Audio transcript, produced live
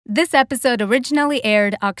This episode originally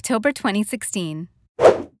aired October 2016.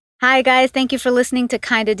 Hi guys, thank you for listening to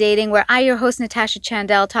Kinda Dating, where I, your host Natasha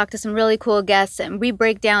Chandel, talk to some really cool guests and we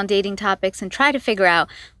break down dating topics and try to figure out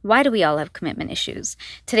why do we all have commitment issues.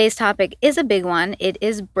 Today's topic is a big one. It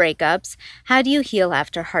is breakups. How do you heal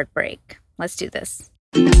after heartbreak? Let's do this.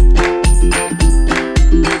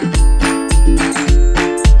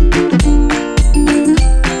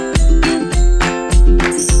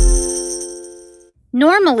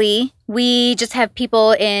 Normally, we just have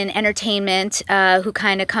people in entertainment who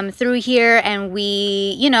kind of come through here and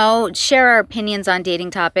we, share our opinions on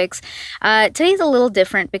dating topics. Today's a little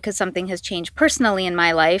different because something has changed personally in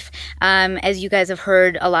my life. As you guys have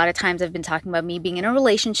heard, a lot of times I've been talking about me being in a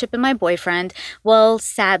relationship and my boyfriend. Well,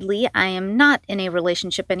 sadly, I am not in a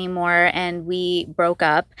relationship anymore and we broke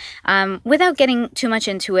up. Without getting too much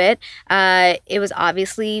into it, it was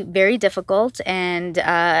obviously very difficult and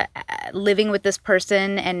living with this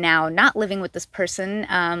person and now not living with this person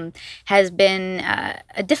has been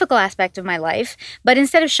a difficult aspect of my life. But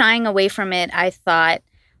instead of shying away from it, I thought,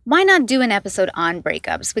 why not do an episode on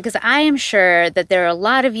breakups? Because I am sure that there are a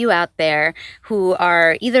lot of you out there who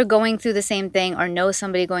are either going through the same thing or know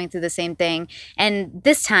somebody going through the same thing. And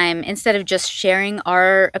this time, instead of just sharing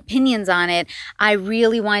our opinions on it, I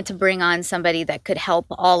really wanted to bring on somebody that could help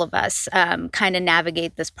all of us kind of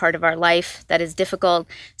navigate this part of our life that is difficult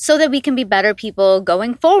so that we can be better people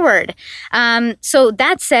going forward. So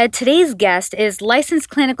that said, today's guest is licensed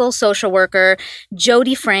clinical social worker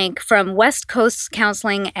Jody Frank from West Coast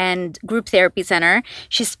Counseling and Group Therapy Center.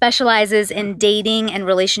 She specializes in dating and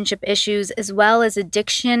relationship issues, as well as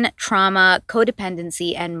addiction, trauma,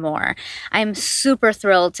 codependency, and more. I'm super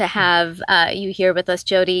thrilled to have you here with us,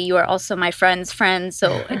 Jody. You are also my friend's friend,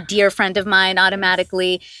 so a dear friend of mine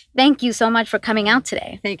automatically. Thank you so much for coming out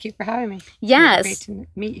today. Thank you for having me. Yes. Great to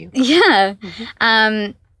meet you. Yeah.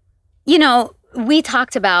 Mm-hmm. We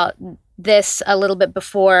talked about this a little bit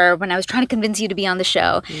before when I was trying to convince you to be on the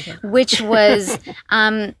show, which was,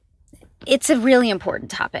 it's a really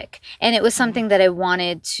important topic. And it was something that I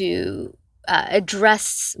wanted to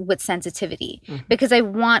address with sensitivity because I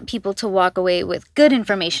want people to walk away with good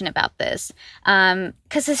information about this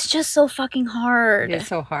because it's just so fucking hard. It's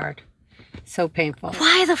so hard. So painful.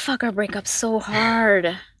 Why the fuck are breakups so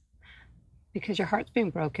hard? Because your heart's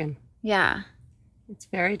being broken. Yeah. It's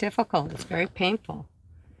very difficult. It's very painful.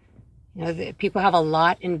 People have a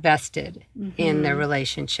lot invested in their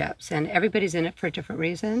relationships, and everybody's in it for a different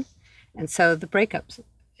reason. And so the breakups,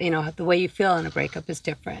 the way you feel in a breakup is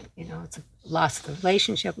different. It's a loss of the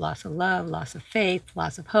relationship, loss of love, loss of faith,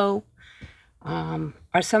 loss of hope,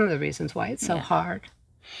 are some of the reasons why it's so hard.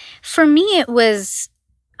 For me, it was,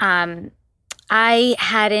 I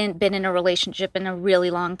hadn't been in a relationship in a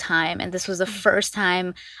really long time, and this was the first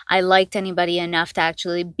time I liked anybody enough to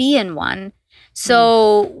actually be in one.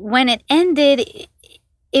 So when it ended,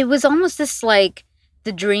 it was almost this like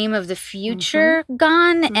the dream of the future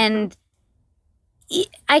gone. And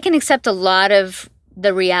I can accept a lot of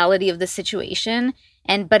the reality of the situation,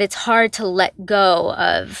 but it's hard to let go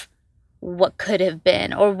of what could have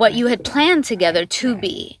been or what you had planned together to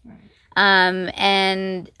be.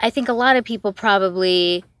 And I think a lot of people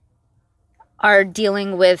probably are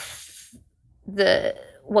dealing with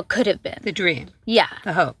what could have been. The dream. Yeah.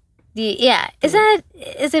 The hope. Is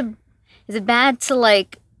it bad to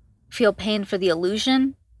like feel pain for the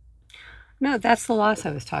illusion? No, that's the loss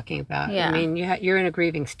I was talking about. Yeah. I mean, you're in a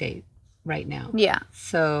grieving state right now. Yeah.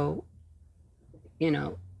 So,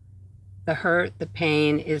 the hurt, the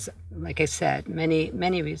pain is, like I said, many,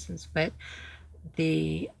 many reasons, but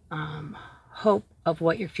the hope of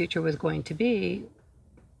what your future was going to be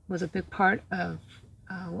was a big part of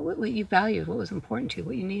what you valued, what was important to you,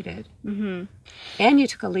 what you needed. Mm-hmm. And you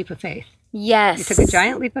took a leap of faith. Yes. You took a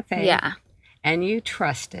giant leap of faith. Yeah. And you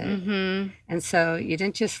trusted. Mm-hmm. And so you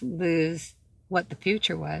didn't just lose what the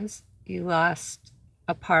future was. You lost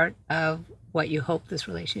a part of what you hoped this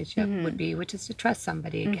relationship would be, which is to trust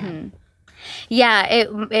somebody again. Yeah,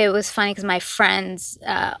 it was funny because my friends,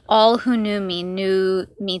 all who knew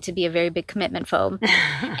me to be a very big commitment phobe,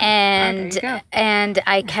 and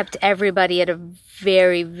I kept everybody at a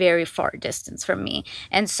very, very far distance from me.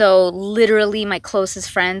 And so literally my closest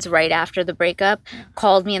friends right after the breakup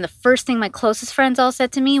called me, and the first thing my closest friends all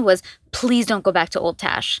said to me was, "Please don't go back to Old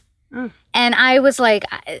Tash." And I was like,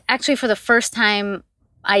 actually, for the first time,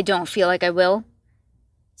 I don't feel like I will.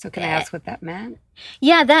 So can I ask what that meant?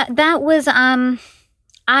 Yeah, that was, I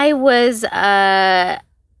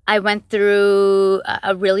went through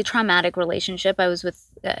a really traumatic relationship. I was with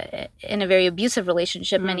in a very abusive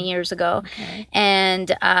relationship many years ago. Okay.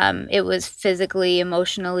 And it was physically,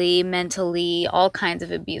 emotionally, mentally, all kinds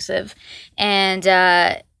of abusive.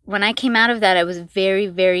 And when I came out of that, I was very,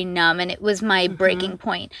 very numb, and it was my breaking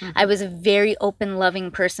point. I was a very open, loving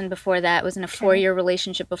person before that. I was in a 4-year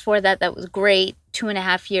relationship before that. That was great,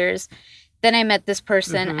 2.5 years. Then I met this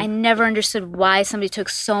person. I never understood why somebody took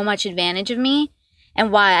so much advantage of me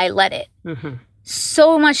and why I let it.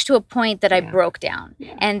 So much to a point that I broke down.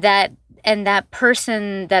 And that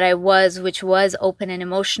person that I was, which was open and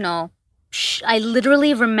emotional, I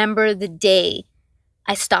literally remember the day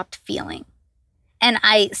I stopped feeling. And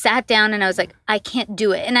I sat down and I was like, I can't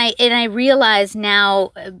do it. And I realized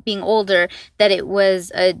now, being older, that it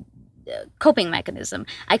was a coping mechanism.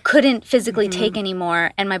 I couldn't physically take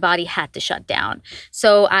anymore, and my body had to shut down.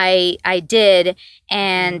 So I did,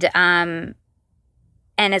 and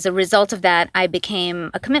as a result of that, I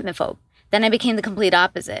became a commitment phobe. Then I became the complete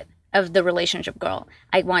opposite of the relationship girl.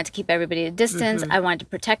 I wanted to keep everybody at a distance. I wanted to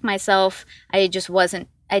protect myself. I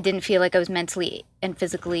didn't feel like I was mentally and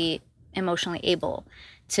physically, emotionally able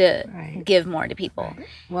to give more to people.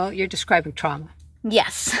 Well, you're describing trauma.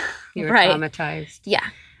 Yes. You were traumatized. Yeah.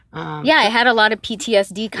 I had a lot of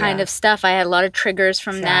PTSD kind of stuff. I had a lot of triggers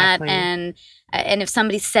from that. And if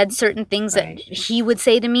somebody said certain things that he would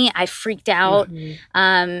say to me, I freaked out.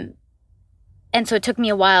 And so it took me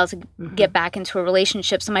a while to get back into a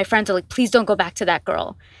relationship. So my friends are like, please don't go back to that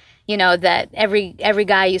girl. You know, that every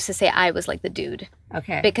guy used to say I was like the dude.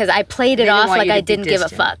 Okay. Because I played it off like I didn't give a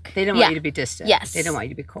fuck. They didn't want you to be distant. Yes. They didn't want you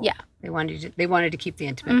to be cold. Yeah. They wanted to keep the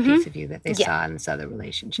intimate piece of you that they saw in this other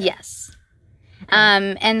relationship. Yes.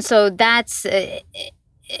 Okay. And so that's,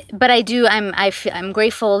 but I'm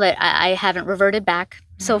grateful that I haven't reverted back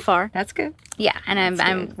so far. That's good. Yeah. And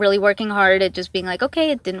I'm really working hard at just being like,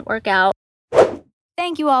 okay, it didn't work out.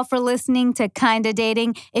 Thank you all for listening to Kinda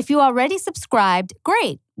Dating. If you already subscribed,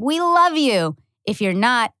 great. We love you. If you're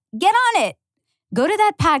not, get on it. Go to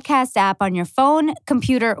that podcast app on your phone,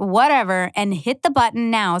 computer, whatever, and hit the button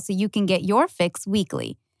now so you can get your fix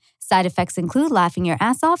weekly. Side effects include laughing your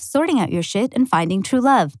ass off, sorting out your shit, and finding true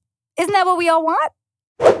love. Isn't that what we all want?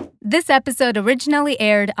 This episode originally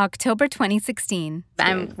aired October 2016.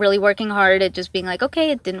 I'm really working hard at just being like, okay,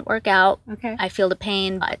 it didn't work out. Okay. I feel the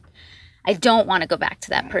pain, but I don't want to go back to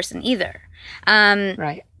that person either.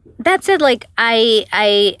 That said, like,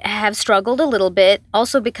 I have struggled a little bit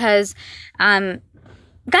also because guys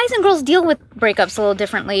and girls deal with breakups a little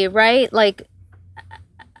differently, right? Like,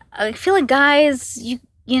 I feel like guys,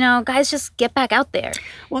 guys just get back out there.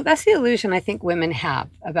 Well, that's the illusion I think women have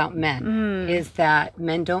about men, is that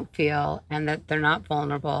men don't feel, and that they're not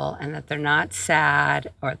vulnerable, and that they're not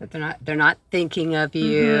sad, or that they're not thinking of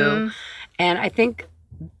you. And I think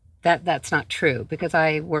that that's not true, because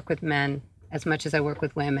I work with men as much as I work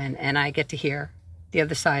with women, and I get to hear the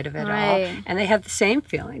other side of it all. And they have the same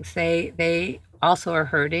feelings. They also are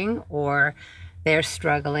hurting, or they're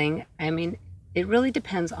struggling. I mean, it really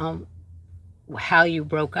depends on how you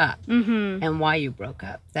broke up and why you broke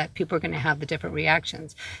up, that people are going to have the different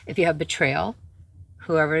reactions. If you have betrayal,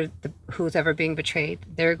 who's ever being betrayed,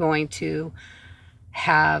 they're going to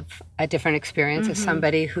have a different experience as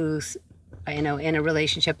somebody who's in a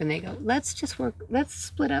relationship and they go, let's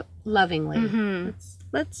split up lovingly.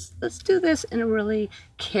 Let's do this in a really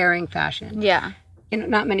caring fashion. Yeah.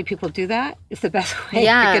 Not many people do that. It's the best way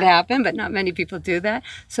it could happen, but not many people do that.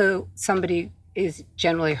 So somebody is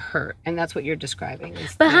generally hurt, and that's what you're describing.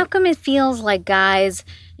 But how come it feels like guys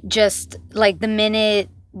just, like, the minute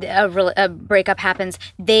a breakup happens,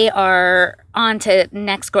 they are on to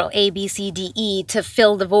next girl, A, B, C, D, E, to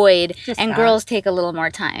fill the void, and girls take a little more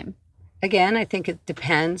time? Again, I think it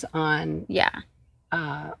depends on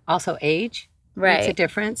also age. Makes a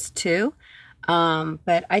difference too.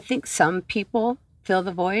 But I think some people fill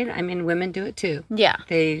the void. I mean, women do it too. Yeah.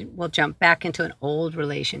 They will jump back into an old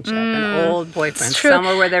relationship, an old boyfriend,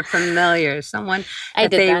 somewhere where they're familiar, someone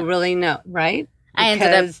that they really know, right?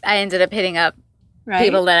 Because I ended up hitting up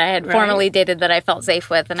people that I had formerly dated that I felt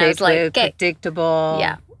safe with, and I was like, okay. Predictable.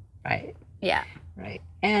 Yeah. Right. Yeah. Right.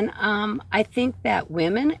 And I think that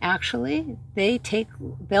women actually,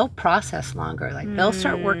 they'll process longer. Like they'll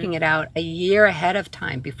start working it out a year ahead of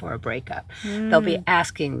time before a breakup. They'll be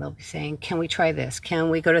saying, can we try this?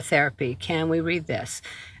 Can we go to therapy? Can we read this?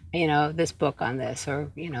 This book on this,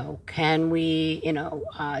 or, can we,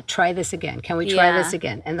 try this again? Can we try this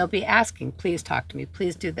again? And they'll be asking, please talk to me,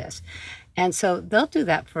 please do this. And so they'll do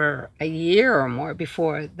that for a year or more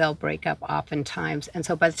before they'll break up oftentimes. And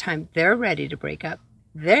so by the time they're ready to break up,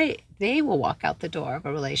 they will walk out the door of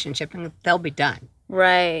a relationship and they'll be done.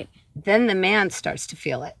 Right. Then the man starts to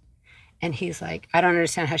feel it. And he's like, I don't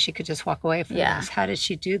understand how she could just walk away from Yeah. this. How did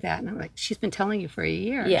she do that? And I'm like, she's been telling you for a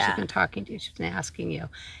year. Yeah. She's been talking to you. She's been asking you.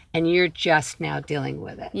 And you're just now dealing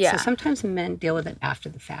with it. Yeah. So sometimes men deal with it after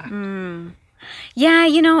the fact. Yeah,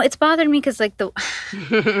 it's bothered me because I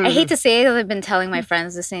hate to say it, I've been telling my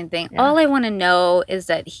friends the same thing. Yeah. All I want to know is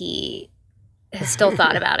that he has still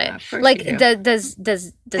thought about it. Of course Like, you do. does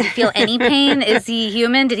he feel any pain? Is he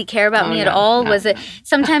human? Did he care about me at no, all? no, Was it? no.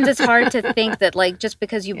 Sometimes it's hard to think that, like, just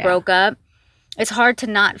because you Yeah. broke up, it's hard to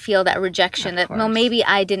not feel that rejection. Of That, well, course. maybe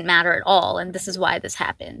I didn't matter at all, and this is why this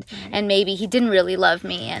happened. Right. And maybe he didn't really love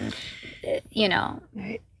me, and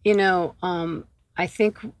Right. I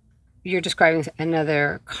think you're describing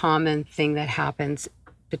another common thing that happens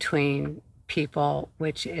between people,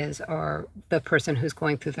 which is, or the person who's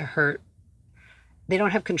going through the hurt, they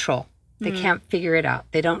don't have control. They can't figure it out.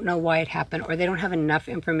 They don't know why it happened, or they don't have enough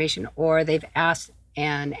information, or they've asked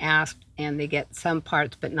and they get some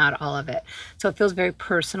parts, but not all of it. So it feels very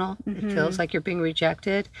personal. It feels like you're being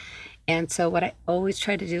rejected. And so what I always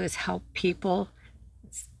try to do is help people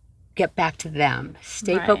get back to them.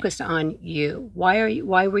 Stay Right. focused on you. Why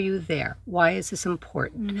were you there? Why is this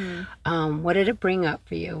important? What did it bring up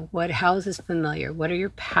for you? How is this familiar? What are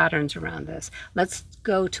your patterns around this? Let's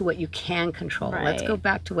go to what you can control. Let's Right. go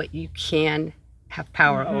back to what you can have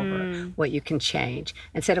power over, what you can change,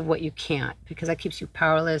 instead of what you can't, because that keeps you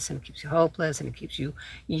powerless and keeps you hopeless and it keeps you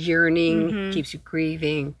yearning, keeps you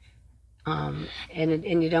grieving. And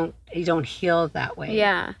you don't heal that way.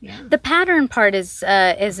 Yeah. Yeah. The pattern part is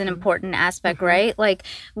an important aspect, right? Like,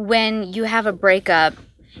 when you have a breakup,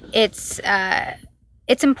 it's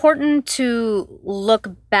important to look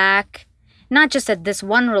back, not just at this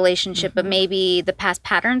one relationship, but maybe the past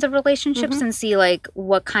patterns of relationships, and see, like,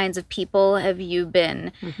 what kinds of people have you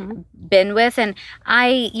been with. And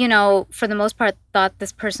I, for the most part, thought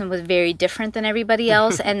this person was very different than everybody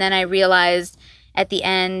else. And then I realized at the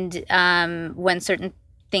end, when certain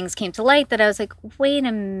things came to light, that I was like, wait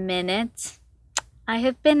a minute, I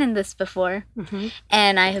have been in this before,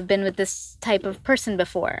 and I have been with this type of person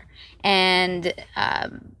before. And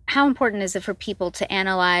how important is it for people to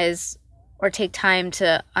analyze or take time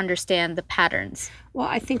to understand the patterns? Well,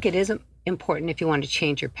 I think it is important if you want to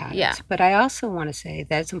change your patterns. Yeah. But I also want to say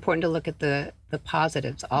that it's important to look at the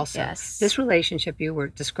positives also. Yes. This relationship you were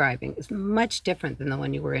describing is much different than the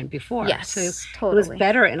one you were in before. Yes, So it totally. was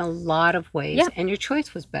better in a lot of ways. Yeah. And your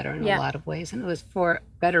choice was better in Yeah. a lot of ways. And it was for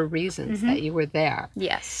better reasons that you were there.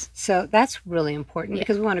 Yes. So that's really important, Yeah.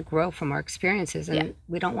 because we want to grow from our experiences, and Yeah.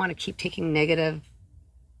 we don't want to keep taking negative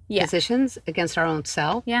Yeah. positions against our own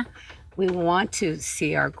self. Yeah. We want to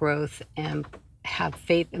see our growth and have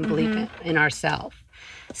faith and belief in ourselves.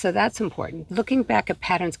 So that's important. Looking back at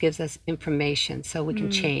patterns gives us information so we can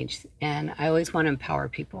change. And I always want to empower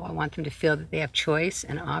people. I want them to feel that they have choice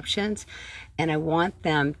and options. And I want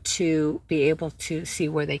them to be able to see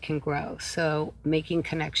where they can grow. So making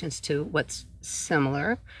connections to what's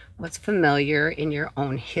similar, what's familiar in your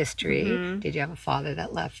own history. Did you have a father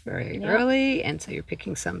that left very early, and so you're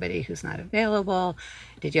picking somebody who's not available?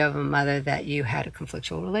 Did you have a mother that you had a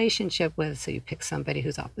conflictual relationship with, so you pick somebody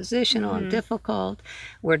who's oppositional and difficult?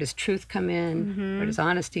 Where does truth come in? Where does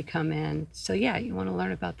honesty come in? So yeah, you want to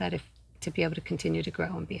learn about that to be able to continue to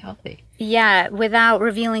grow and be healthy. Yeah, without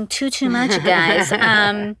revealing too much, guys.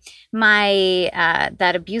 My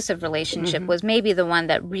that abusive relationship was maybe the one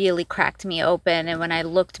that really cracked me open. And when I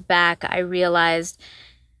looked back, I realized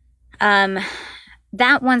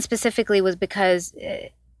that one specifically was because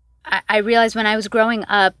I realized when I was growing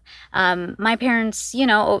up, my parents,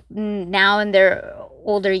 now in their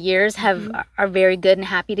older years are very good and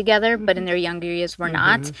happy together, but in their younger years were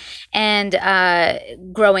not. And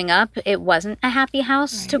growing up, it wasn't a happy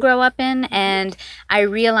house to grow up in. And I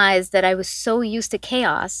realized that I was so used to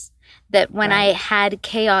chaos that when I had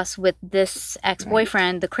chaos with this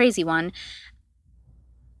ex-boyfriend, the crazy one,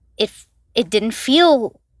 it didn't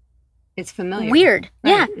feel It's familiar. weird.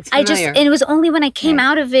 Right, Yeah. it's And familiar. it was only when I came Right.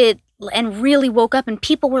 out of it and really woke up and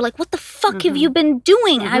people were like, what the fuck have you been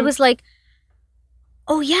doing? I was like,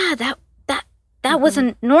 oh yeah, that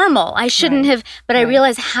wasn't normal. I shouldn't have, but I Right.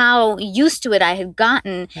 realized how used to it I had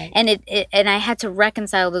gotten. Right. And and I had to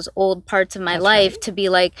reconcile those old parts of my That's life right. to be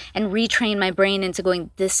like, and retrain my brain into going,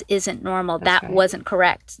 this isn't normal. That's that right. wasn't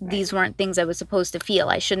correct. These weren't things I was supposed to feel.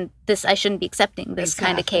 I shouldn't be accepting this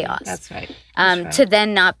kind of Exactly. chaos. That's right. That's right. To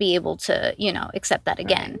then not be able to, accept that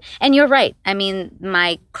again. And you're right. I mean,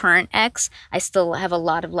 my current ex, I still have a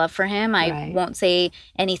lot of love for him. I Right. won't say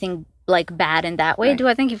anything like bad in that way. Right. Do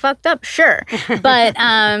I think he fucked up? Sure.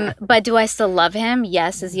 But do I still love him?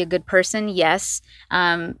 Yes. Is he a good person? Yes.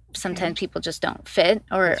 Sometimes people just don't fit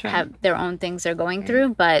or That's right. have their own things they're going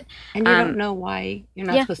through. But And you don't know why you're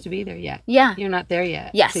not supposed to be there yet. yeah. You're not there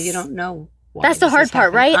yet. Yes. So you don't know why That's the this hard is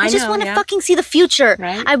part, happening. right? I just know, want to yeah. fucking see the future.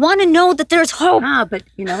 Right. I want to know that there's hope. But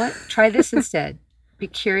you know what? Try this instead. Be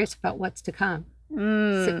curious about what's to come.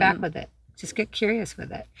 Sit back with it. Just get curious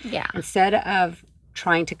with it. Yeah. Instead of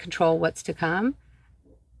trying to control what's to come.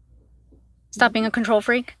 Stop being a control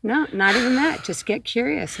freak. No, not even that. Just get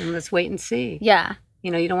curious and let's wait and see. Yeah. You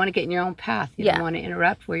know, you don't want to get in your own path. You don't want to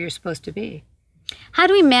interrupt where you're supposed to be. How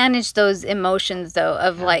do we manage those emotions though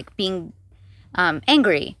of like being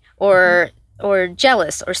angry or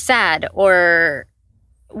jealous or sad or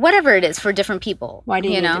whatever it is for different people? Why do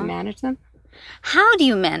you need know? to manage them? How do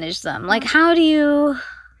you manage them? Like how do you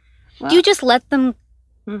do you just let them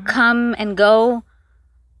come and go?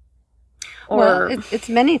 Or Well, it's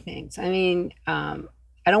many things. I mean, I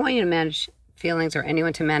don't want you to manage feelings or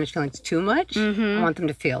anyone to manage feelings too much. I want them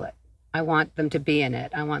to feel it. I want them to be in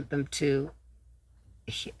it. I want them to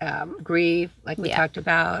grieve, like we talked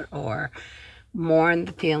about, or mourn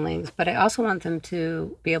the feelings. But I also want them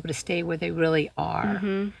to be able to stay where they really are.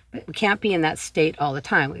 But we can't be in that state all the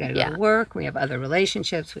time. We got to go to work. We have other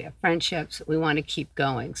relationships. We have friendships. We want to keep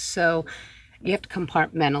going. So you have to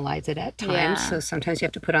compartmentalize it at times. Yeah. So sometimes you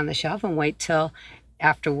have to put on the shelf and wait till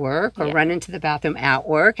after work or run into the bathroom at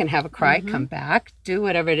work and have a cry, come back, do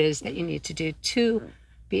whatever it is that you need to do to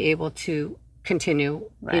be able to continue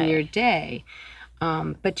in your day.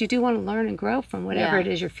 But you do want to learn and grow from whatever it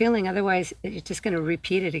is you're feeling. Otherwise, you're just going to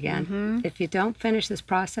repeat it again. If you don't finish this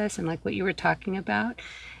process, and like what you were talking about,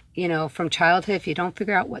 you know, from childhood, if you don't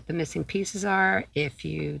figure out what the missing pieces are, if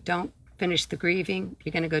you don't finish the grieving,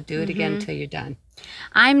 you're going to go do it again until you're done.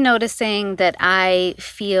 I'm noticing that I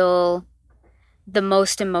feel the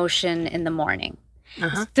most emotion in the morning.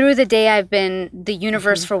 Through the day, the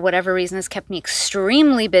universe, for whatever reason, has kept me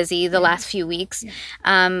extremely busy the last few weeks.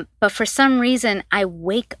 But for some reason, I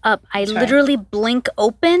wake up, I literally blink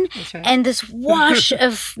open, and this wash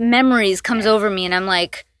of memories comes over me, and I'm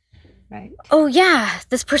like, oh yeah,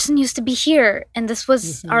 this person used to be here, and this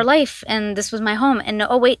was our life, and this was my home, and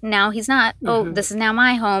oh wait, now he's not. Oh, this is now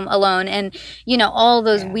my home alone, and you know, all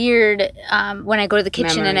those weird, when I go to the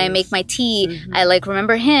kitchen and I make my tea, I like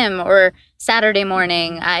remember him, or Saturday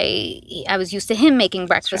morning, I was used to him making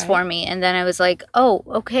breakfast for me, and then I was like, oh,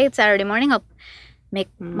 okay, it's Saturday morning, I'll make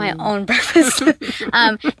my own breakfast.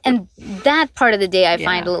 And that part of the day I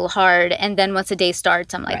find a little hard, and then once the day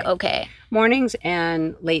starts, I'm like, okay. Mornings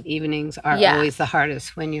and late evenings are always the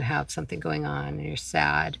hardest when you have something going on and you're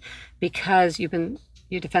sad, because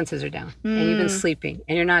your defenses are down and you've been sleeping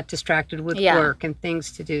and you're not distracted with work and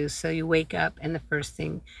things to do. So you wake up and the first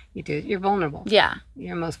thing you do, you're vulnerable. Yeah.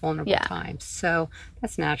 Your most vulnerable time. So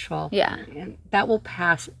that's natural. Yeah. And that will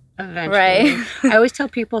pass eventually. Right. I always tell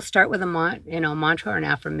people, start with a mantra or an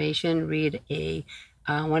affirmation, read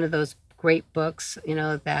one of those great books,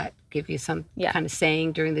 that give you some kind of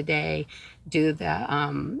saying during the day. Do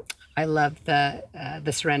the I love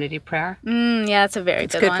the Serenity Prayer. Yeah, it's a very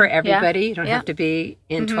good one. It's good for everybody. You don't have to be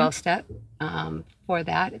in 12-step for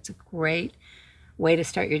that. It's a great way to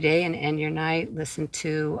start your day and end your night. Listen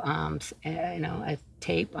to a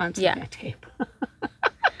tape on a tape.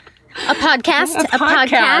 A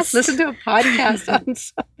podcast. Listen to a podcast on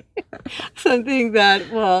something that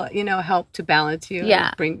will, help to balance you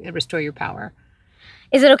and restore your power.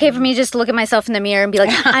 Is it okay for me just to look at myself in the mirror and be like,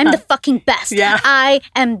 I'm the fucking best. I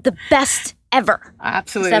am the best ever.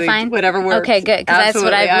 Absolutely. Is that fine? Whatever works. Okay, good. Because that's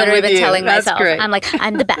what I've literally been telling myself. Great. I'm like,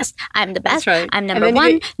 I'm the best. I'm the best. That's right. I'm number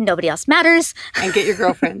one. Nobody else matters. And get your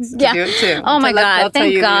girlfriends to do it too. Oh my God.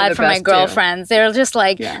 Thank God for my girlfriends. Too. They're just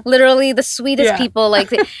like literally the sweetest people.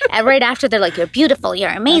 Like right after they're like, you're beautiful. You're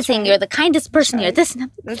amazing. Right. You're the kindest person. You're this.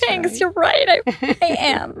 And thanks. You're right. I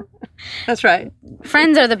am. That's right.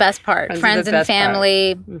 Friends are the best part. Friends and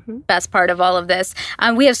family, best part of all of this.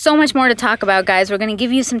 We have so much more to talk about, guys. We're going to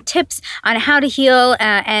give you some tips on how to heal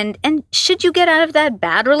and should you get out of that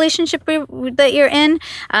bad relationship that you're in.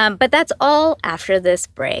 But that's all after this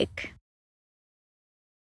break.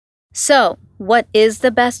 So, what is the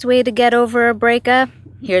best way to get over a breakup?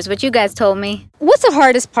 Here's what you guys told me. What's the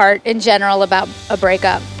hardest part in general about a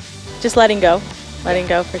breakup? Just letting go. Letting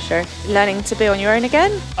go for sure. Learning to be on your own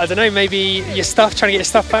again. I don't know, maybe your stuff, trying to get your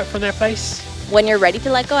stuff back from their place. When you're ready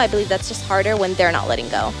to let go, I believe that's just harder when they're not letting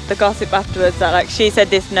go. The gossip afterwards that like she said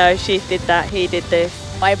this, no, she did that, he did this.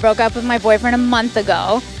 I broke up with my boyfriend a month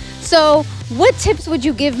ago. So what tips would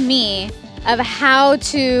you give me of how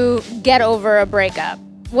to get over a breakup?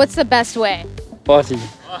 What's the best way? Party.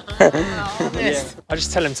 I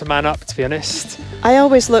just tell him to man up, to be honest. I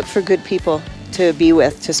always look for good people to be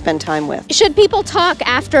with, to spend time with. Should people talk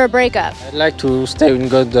after a breakup? I'd like to stay in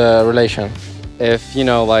good relation. If,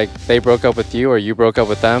 like they broke up with you or you broke up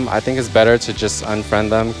with them, I think it's better to just unfriend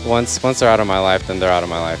them. Once they're out of my life, then they're out of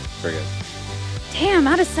my life for good. Damn,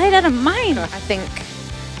 out of sight, out of mind. I think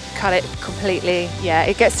cut it completely. Yeah,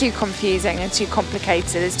 it gets too confusing and too complicated.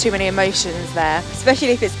 There's too many emotions there. Especially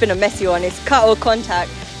if it's been a messy one, it's cut all contact.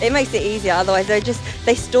 It makes it easier. Otherwise,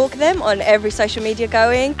 they stalk them on every social media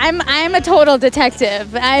going. I'm a total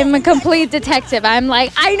detective. I'm a complete detective. I'm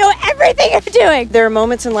like, I know everything you're doing. There are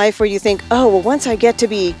moments in life where you think, oh, well, once I get to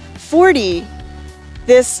be 40,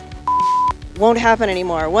 this won't happen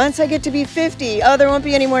anymore. Once I get to be 50, oh, there won't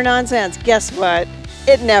be any more nonsense. Guess what?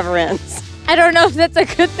 It never ends. I don't know if that's a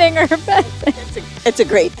good thing or a bad thing. It's a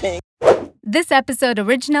great thing. This episode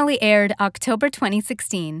originally aired October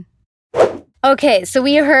 2016. Okay, so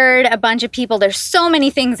we heard a bunch of people. There's so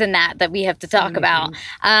many things in that we have to talk about.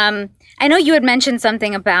 I know you had mentioned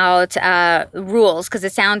something about rules, because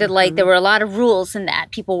it sounded like there were a lot of rules in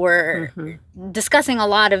that. People were discussing a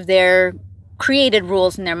lot of their created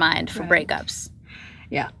rules in their mind for breakups.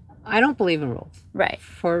 Yeah, I don't believe in rules. Right.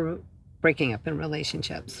 For breaking up in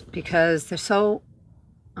relationships, because they're so,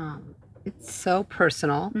 it's so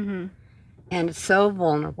personal and it's so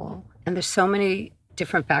vulnerable, and there's so many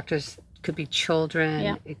different factors. It could be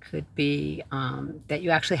children. It could be that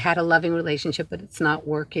you actually had a loving relationship, but it's not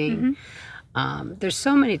working. There's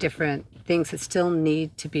so many different things that still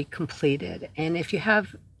need to be completed. And if you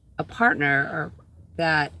have a partner or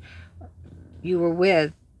that you were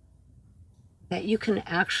with, that you can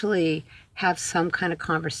actually have some kind of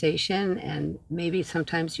conversation, and maybe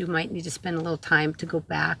sometimes you might need to spend a little time to go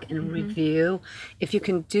back and review. If you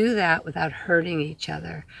can do that without hurting each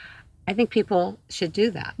other, I think people should do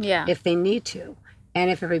that if they need to, and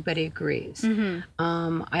if everybody agrees.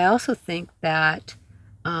 I also think that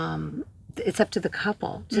it's up to the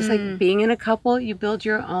couple. Just like being in a couple, you build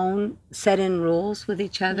your own set-in rules with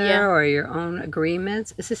each other or your own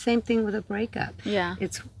agreements. It's the same thing with a breakup.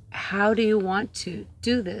 It's how do you want to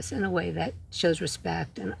do this in a way that shows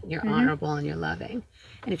respect and you're honorable and you're loving.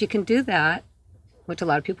 And if you can do that, which a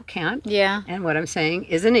lot of people can't, and what I'm saying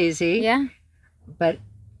isn't easy, but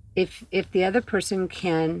if the other person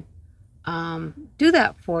can do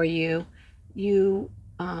that for you, you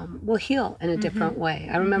will heal in a different way.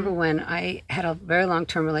 I remember when I had a very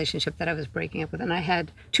long-term relationship that I was breaking up with, and I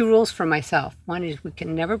had two rules for myself. One is we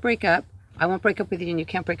can never break up. I won't break up with you, and you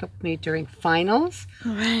can't break up with me during finals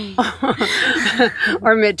or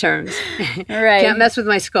midterms. Can't mess with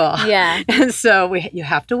my school. And so you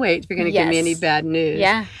have to wait if you're going to give me any bad news.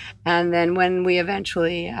 And then when we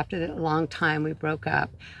eventually, after a long time, we broke up,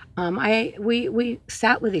 we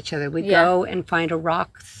sat with each other. We'd go and find a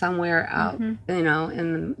rock somewhere out,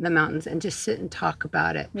 in the mountains, and just sit and talk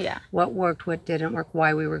about it. What worked, what didn't work,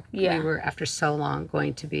 why we were after so long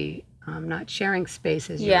going to be not sharing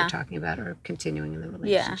spaces you were talking about, or continuing in the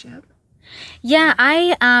relationship.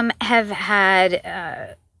 I have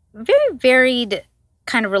had very varied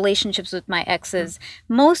kind of relationships with my exes.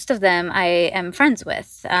 Most of them I am friends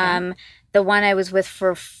with. The one I was with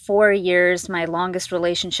for 4 years, my longest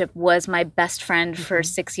relationship, was my best friend for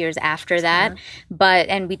 6 years after that.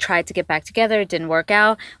 And we tried to get back together. It didn't work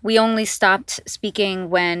out. We only stopped speaking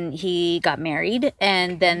when he got married.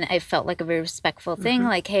 And then I felt like a very respectful thing.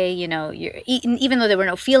 Like, hey, you're, even though there were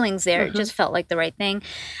no feelings there, it just felt like the right thing.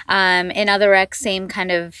 In other ex, same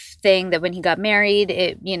kind of thing, that when he got married,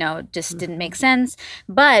 it, just didn't make sense.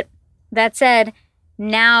 But that said,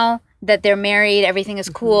 now that they're married, everything is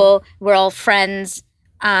cool, we're all friends,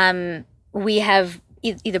 we have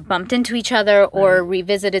either bumped into each other or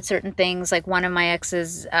revisited certain things. Like one of my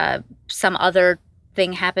exes, some other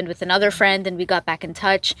thing happened with another friend, and we got back in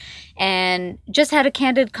touch and just had a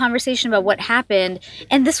candid conversation about what happened.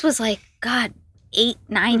 And this was like, God,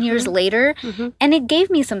 8-9 years later, and it gave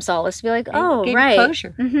me some solace to be like,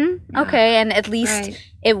 closure. Okay, and at least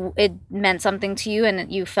it meant something to you,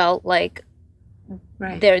 and you felt like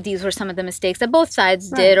these were some of the mistakes that both sides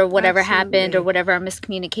did, or whatever happened, or whatever our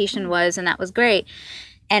miscommunication was, and that was great.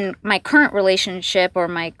 And my current relationship, or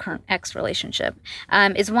my current ex relationship,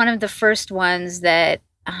 is one of the first ones that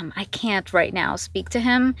I can't right now speak to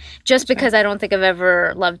him, just because I don't think I've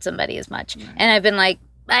ever loved somebody as much. And I've been like,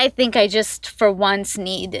 I think I just for once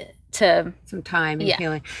need to some time and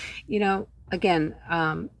healing. Again,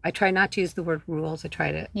 I try not to use the word rules. I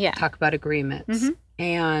try to talk about agreements.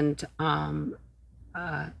 And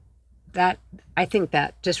that, I think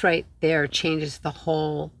that just right there changes the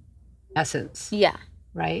whole essence.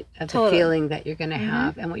 Right? Of the feeling that you're going to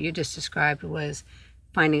have. And what you just described was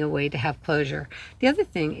finding a way to have closure. The other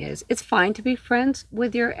thing is, it's fine to be friends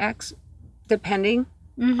with your ex, depending,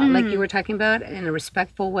 like you were talking about, in a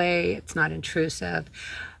respectful way. It's not intrusive.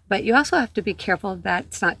 But you also have to be careful that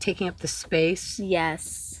it's not taking up the space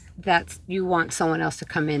Yes. that you want someone else to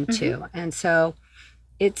come into. And so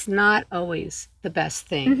it's not always the best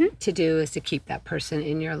thing to do is to keep that person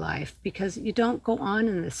in your life, because you don't go on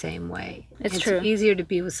in the same way. It's true. It's easier to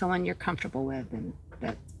be with someone you're comfortable with, and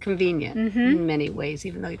that's convenient in many ways,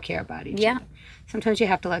 even though you care about each other. Sometimes you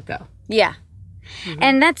have to let go. Yeah.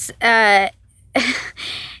 And that's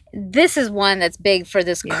this is one that's big for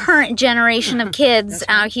this current generation of kids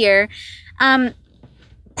out here.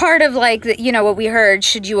 Part of like, what we heard,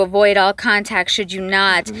 should you avoid all contact, should you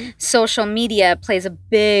not? Social media plays a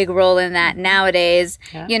big role in that nowadays.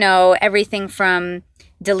 Everything from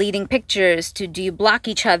deleting pictures to do you block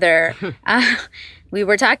each other? We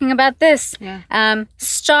were talking about this.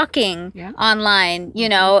 Stalking online,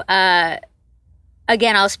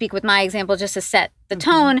 again, I'll speak with my example just to set the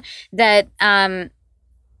tone that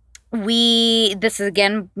this is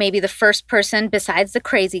again maybe the first person besides the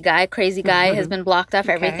crazy guy. Crazy guy has been blocked off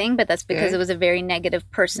everything, but that's because it was a very negative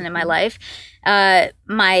person in my life.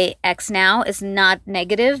 My ex now is not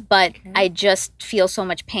negative, but I just feel so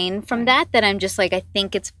much pain from that I'm just like, I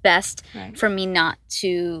think it's best for me not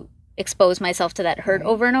to expose myself to that hurt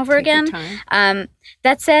over and over again.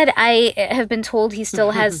 That said, I have been told he still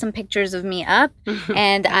has some pictures of me up,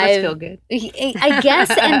 and I feel good. I guess,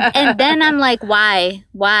 and then I'm like, why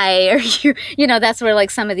are you? That's where like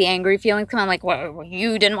some of the angry feelings come. I'm like, well,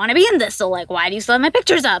 you didn't want to be in this, so like, why do you still have my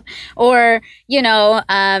pictures up? Or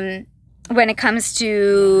when it comes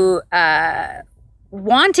to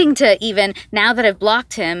wanting to, even now that I've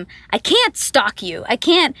blocked him, I can't stalk you. I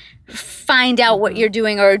can't find out what you're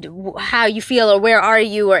doing or how you feel or where are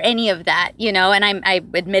you or any of that, and I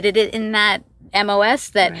admitted it in that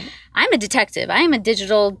MOS that I'm a detective. I am a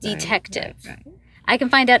digital detective. I can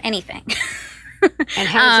find out anything. And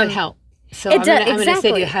how does it help? So I'm going to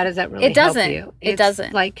say to you, how does that really help you? It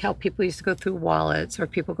doesn't. Like how people used to go through wallets or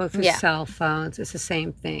people go through cell phones. It's the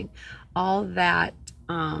same thing. All that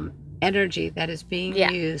energy that is being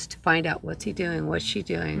used to find out what's he doing, what's she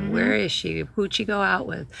doing, where is she, who'd she go out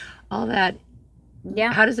with, all that.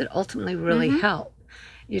 How does it ultimately really help?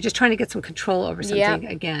 You're just trying to get some control over something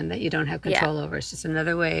again that you don't have control over. It's just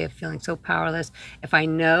another way of feeling so powerless. If I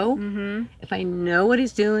know what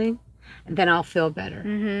he's doing, then I'll feel better.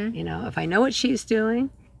 If I know what she's doing,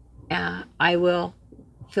 I will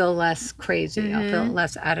feel less crazy. I'll feel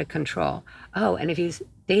less out of control. Oh, and if he's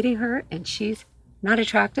dating her and she's not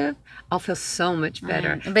attractive, I'll feel so much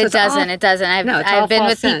better. But it doesn't. I've been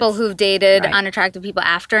with people who've dated unattractive people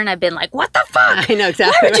after, and I've been like, what the fuck? I know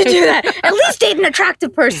exactly. Why would you do that? At least date an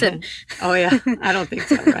attractive person. Oh, yeah. I don't think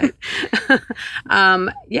so, right?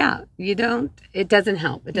 You don't. It doesn't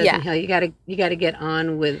help. It doesn't help. You gotta get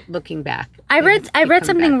on with looking back. I read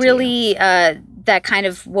something really that kind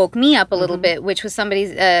of woke me up a little bit, which was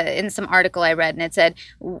somebody's in some article I read, and it said,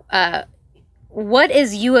 what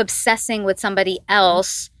is you obsessing with somebody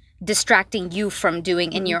else distracting you from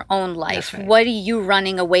doing in your own life? What are you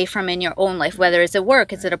running away from in your own life? Whether it's at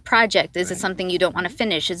work, is it a project? Is it something you don't want to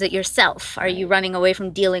finish? Is it yourself? Are you running away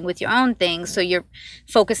from dealing with your own things so you're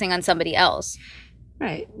focusing on somebody else?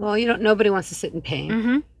 Right. Well, nobody wants to sit in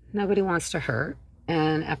pain. Nobody wants to hurt.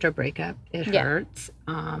 And after a breakup, it hurts.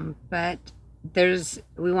 But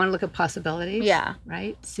we want to look at possibilities.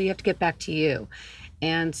 Right? So you have to get back to you.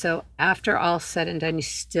 And so after all said and done, you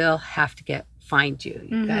still have to find you.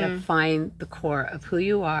 You got to find the core of who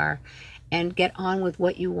you are and get on with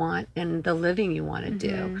what you want and the living you want to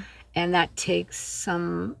do. And that takes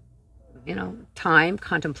some, time,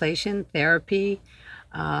 contemplation, therapy.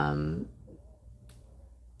 It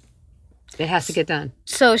has to get done.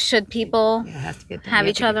 So should people have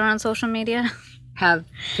each other on social media? Have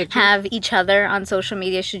pictures? Have each other on social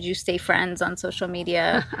media? Should you stay friends on social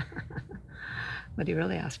media? What are you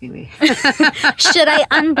really asking me? Should I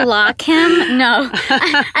unblock him? No.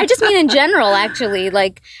 I just mean in general, actually.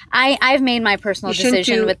 Like, I've made my personal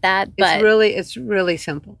decision with that. But it's really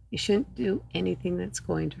simple. You shouldn't do anything that's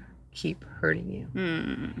going to keep hurting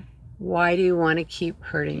you. Why do you want to keep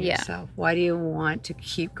hurting yourself? Why do you want to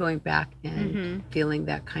keep going back and feeling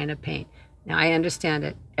that kind of pain? Now, I understand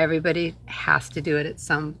it. Everybody has to do it at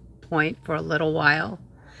some point for a little while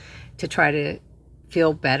to try to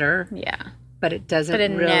feel better. Yeah. But it doesn't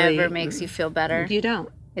really... But it never makes you feel better. You don't.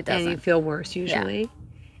 It doesn't. And you feel worse usually.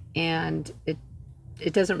 Yeah. And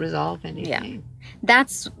it doesn't resolve anything. Yeah.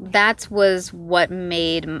 That was what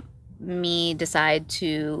made me decide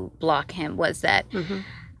to block him, was that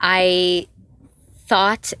I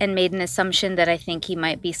thought and made an assumption that I think he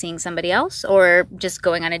might be seeing somebody else or just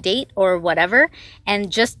going on a date or whatever. And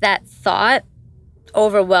just that thought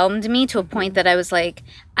overwhelmed me to a point that I was like,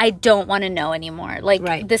 I don't want to know anymore. Like,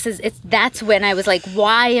 Right. that's when I was like,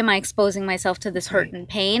 why am I exposing myself to this hurt and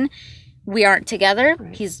pain? We aren't together.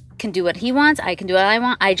 Right. He's can do what he wants. I can do what I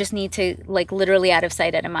want. I just need to, like, literally out of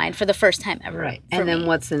sight, out of mind for the first time ever. Right. for And then me.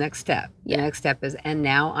 what's the next step? Yeah. The next step is, and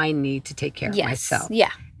now I need to take care of Yes. myself.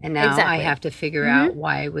 Yeah. And now I Exactly. have to figure out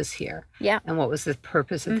why I was here. Yeah. And what was the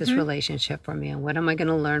purpose of this relationship for me? And what am I going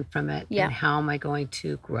to learn from it? Yeah. And how am I going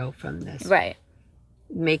to grow from this? Right.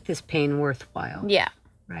 Make this pain worthwhile. Yeah.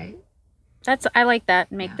 Right. I like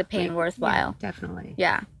that. Make Yeah. the pain worthwhile. Yeah, definitely.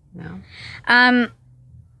 Yeah. No.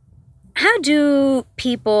 How do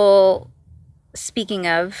people, speaking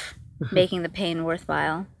of making the pain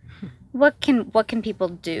worthwhile, what can people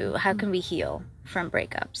do? How can we heal from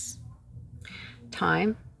breakups?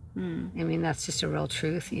 Time. I mean, that's just a real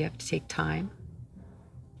truth. You have to take time.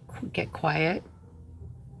 Get quiet.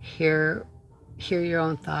 Hear your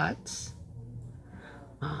own thoughts.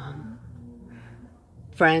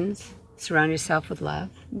 Friends. Surround yourself with love.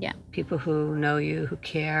 Yeah. People who know you, who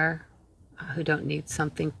care, who don't need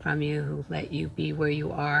something from you, who let you be where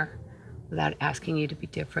you are without asking you to be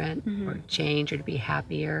different or change or to be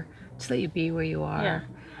happier. Just let you be where you are.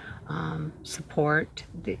 Support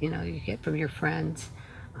that you get from your friends.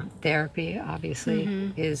 Therapy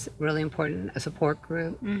obviously is really important. A support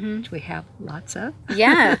group, which we have lots of.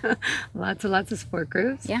 Yeah. lots of support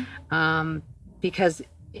groups. Yeah. Because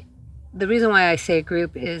the reason why I say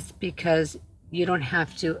group is because you don't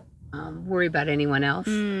have to worry about anyone else.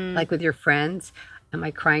 Like with your friends, am I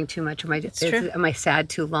crying too much? Am I sad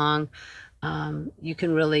too long? You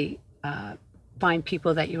can really find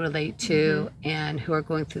people that you relate to and who are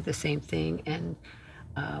going through the same thing, and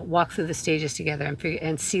walk through the stages together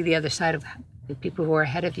and see the other side of the people who are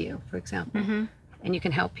ahead of you, for example. And you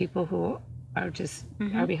can help people who are just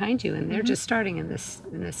are behind you and they're just starting in this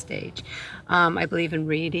stage. I believe in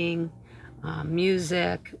reading,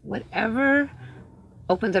 music, whatever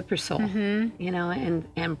opens up your soul,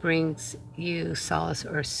 and brings you solace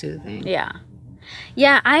or soothing. Yeah.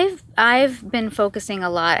 Yeah, I've been focusing a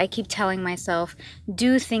lot. I keep telling myself,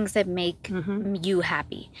 do things that make you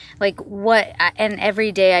happy. Like and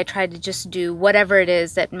every day I try to just do whatever it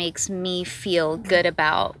is that makes me feel good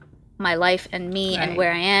about my life and me and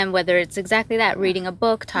where I am, whether it's exactly that, reading a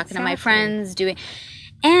book, talking to my friends,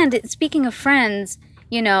 and speaking of friends,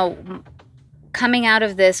 coming out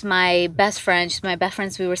of this, my best friend, she's my best friend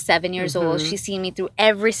since we were 7 years old. She's seen me through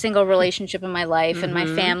every single relationship in my life and my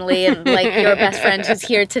family, and like your best friend who's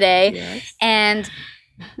here today. Yes. And,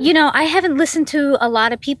 I haven't listened to a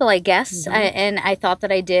lot of people, I guess. And I thought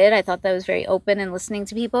that I did. I thought that I was very open and listening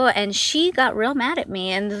to people. And she got real mad at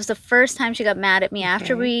me. And it was the first time she got mad at me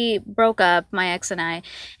after we broke up, my ex and I.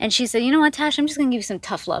 And she said, you know what, Tash, I'm just going to give you some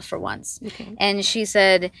tough love for once. Okay. And she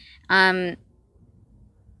said,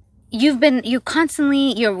 she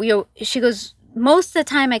goes, most of the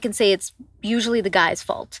time I can say it's usually the guy's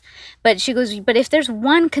fault. But she goes, but if there's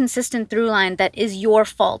one consistent through line that is your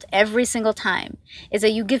fault every single time, is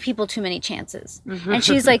that you give people too many chances. And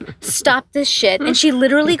she's like, stop this shit. And she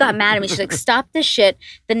literally got mad at me. She's like, stop this shit.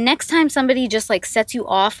 The next time somebody just like sets you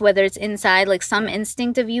off, whether it's inside, like some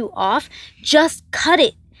instinct of you off, just cut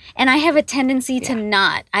it. And I have a tendency to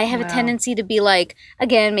not. I have a tendency to be like,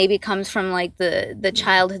 again, maybe it comes from like the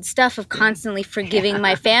childhood stuff of constantly forgiving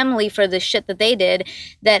my family for the shit that they did,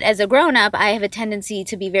 that as a grown up, I have a tendency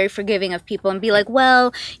to be very forgiving of people and be like,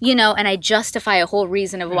 well, and I justify a whole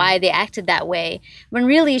reason of why they acted that way. When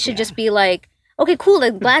really it should just be like, okay, cool,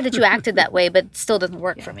 I'm glad that you acted that way, but it still doesn't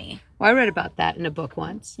work for me. Well, I read about that in a book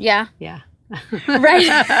once. Yeah. Yeah. Right.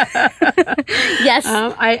 Yes.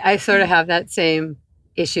 I sort of have that same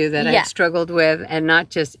issue that I struggled with, and not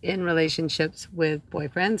just in relationships with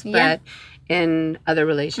boyfriends, but in other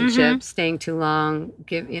relationships, staying too long,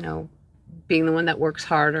 being the one that works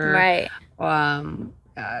harder, right? All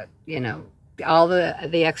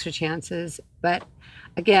the extra chances. But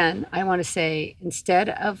again, I want to say, instead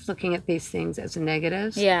of looking at these things as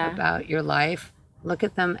negatives about your life, look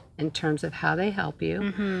at them in terms of how they help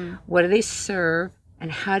you. What do they serve?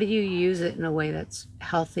 And how do you use it in a way that's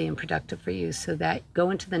healthy and productive for you, so that go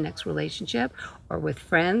into the next relationship or with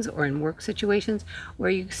friends or in work situations where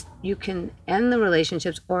you can end the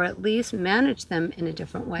relationships or at least manage them in a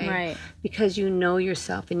different way, right? Because you know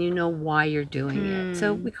yourself and you know why you're doing it.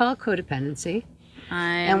 So we call it codependency.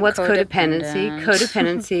 And what's codependency?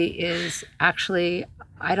 Codependency is actually,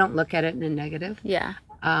 I don't look at it in a negative. Yeah.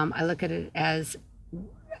 I look at it as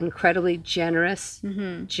incredibly generous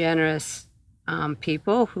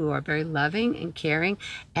people who are very loving and caring,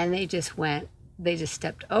 and they just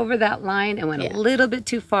stepped over that line and went a little bit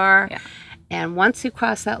too far. Yeah. And once you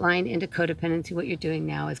cross that line into codependency, what you're doing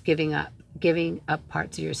now is giving up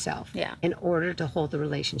parts of yourself in order to hold the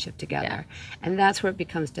relationship together. And that's where it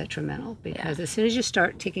becomes detrimental, because as soon as you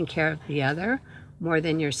start taking care of the other more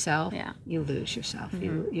than yourself, you lose yourself.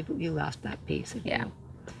 You lost that piece of you.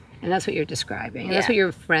 And that's what you're describing. And that's what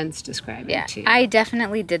your friend's describing too. I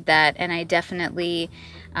definitely did that, and I definitely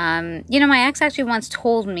my ex actually once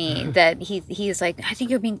told me that he's like, I think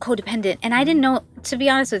you're being codependent, and I didn't know, to be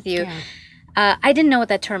honest with you. I didn't know what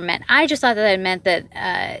that term meant. I just thought that it meant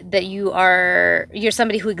that you're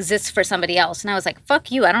somebody who exists for somebody else. And I was like,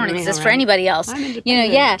 fuck you. I don't exist for anybody else. I'm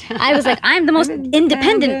independent. I was like, I'm the most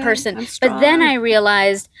independent person. But then I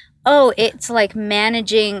realized, it's like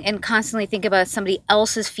managing and constantly think about somebody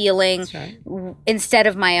else's feelings instead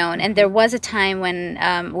of my own. And there was a time when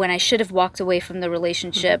I should have walked away from the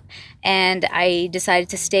relationship, and I decided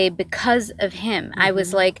to stay because of him. I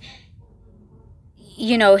was like,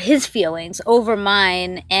 his feelings over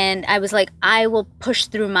mine, and I was like, I will push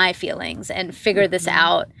through my feelings and figure this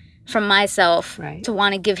out from myself to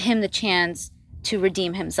want to give him the chance to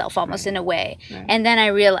redeem himself almost in a way. And then I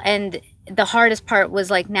realized, and the hardest part was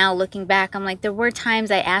like, now looking back, I'm like, there were times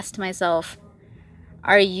I asked myself,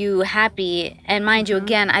 are you happy? And mind you,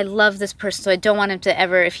 again, I love this person, so I don't want him to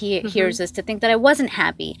ever, if he hears this, to think that I wasn't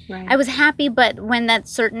happy. I was happy, but when that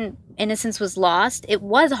certain innocence was lost, it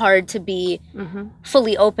was hard to be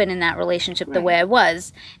fully open in that relationship the way I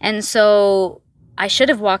was. And so I should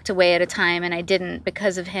have walked away at a time, and I didn't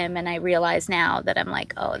because of him. And I realize now that I'm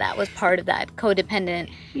like, that was part of that codependent,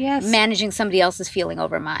 managing somebody else's feeling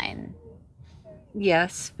over mine.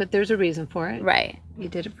 Yes, but there's a reason for it. Right. You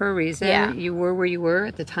did it for a reason. Yeah. You were where you were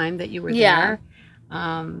at the time that you were there.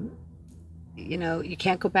 You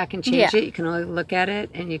can't go back and change it. You can only look at it,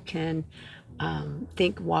 and you can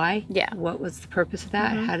think why. Yeah. What was the purpose of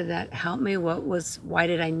that? How did that help me? Why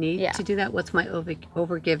did I need to do that? What's my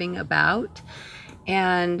overgiving about?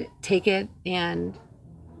 And take it and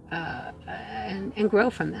grow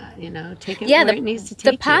from that, take it where it needs to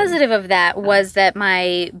take the positive of that was that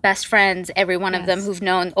my best friends, every one of them who've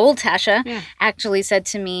known old Tasha, actually said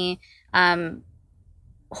to me,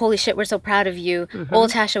 holy shit, we're so proud of you.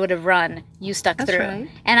 Old Tasha would have run. You stuck through. Right.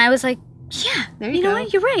 And I was like, there you go. Know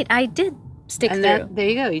what? You're right. I did stick through. There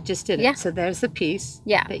you go. You just did it. So there's the piece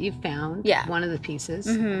that you found. One of the pieces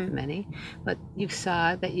of many. But you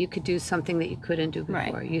saw that you could do something that you couldn't do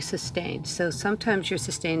before. Right. You sustained. So sometimes you're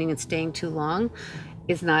sustaining and staying too long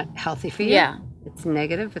is not healthy for you. Yeah. It's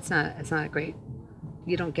negative. It's not a great,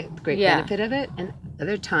 you don't get the great benefit of it. And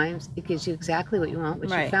other times it gives you exactly what you want,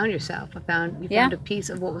 which you found yourself. You found a piece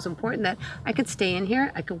of what was important, that I could stay in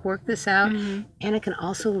here, I could work this out, and I can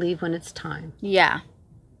also leave when it's time. Yeah.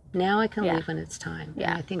 Now I can leave when it's time. Yeah.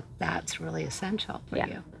 And I think that's really essential for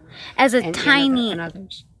you. As a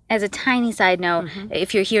tiny side note,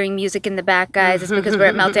 if you're hearing music in the back, guys, it's because we're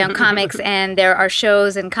at Meltdown Comics, and there are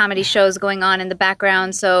shows and comedy shows going on in the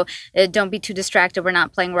background. So don't be too distracted. We're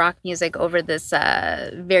not playing rock music over this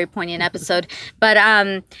very poignant episode. But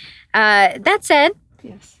that said,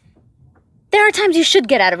 there are times you should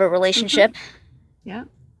get out of a relationship. Yeah.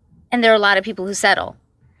 And there are a lot of people who settle.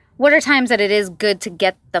 What are times that it is good to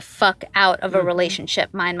get the fuck out of a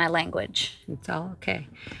relationship? Mind my language. It's all okay.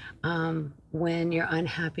 When your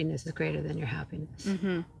unhappiness is greater than your happiness.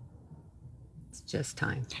 It's just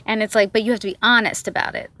time. And it's like, but you have to be honest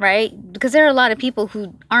about it, right? Because there are a lot of people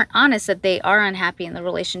who aren't honest that they are unhappy in the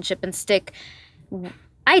relationship and stick.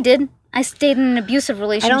 I did. I stayed in an abusive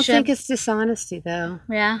relationship. I don't think it's dishonesty, though.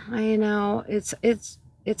 Yeah.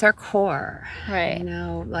 It's our core. Right.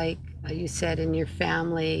 Like you said, in your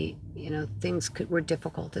family, things were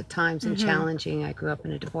difficult at times and challenging. I grew up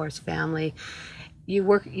in a divorced family.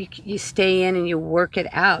 You stay in and you work it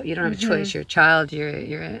out. You don't have a choice. You're a child, you're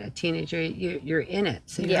a teenager, you're in it.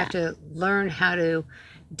 So you have to learn how to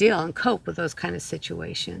deal and cope with those kind of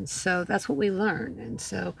situations. So that's what we learn. And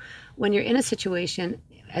so when you're in a situation,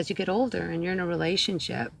 as you get older and you're in a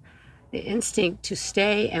relationship, the instinct to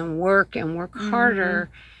stay and work harder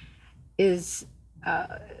is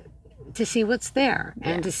to see what's there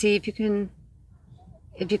and to see if you can,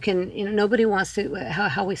 nobody wants to,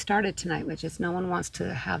 how we started tonight, which is no one wants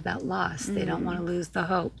to have that loss. They don't want to lose the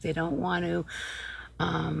hope. They don't want to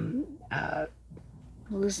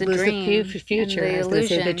lose the future, as they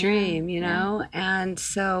say, the dream, and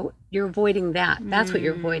so you're avoiding that. That's what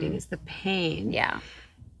you're avoiding, is the pain. Yeah.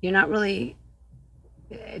 You're not really,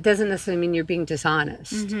 it doesn't necessarily mean you're being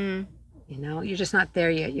dishonest. You're just not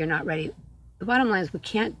there yet. You're not ready the bottom line is we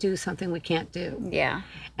can't do something we can't do. Yeah.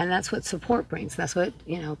 And that's what support brings. That's what,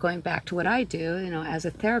 going back to what I do, as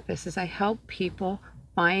a therapist, is I help people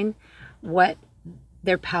find what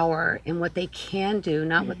their power and what they can do,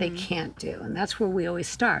 not what they can't do. And that's where we always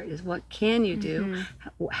start, is what can you do?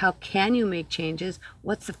 How can you make changes?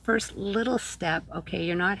 What's the first little step? Okay,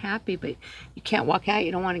 you're not happy, but you can't walk out.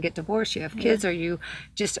 You don't want to get divorced. You have kids, or you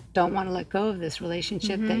just don't want to let go of this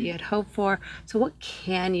relationship that you had hoped for. So what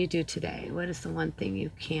can you do today? What is the one thing you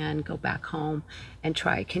can go back home and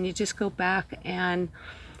try? Can you just go back and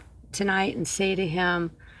tonight and say to him,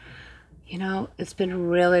 it's been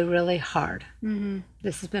really, really hard.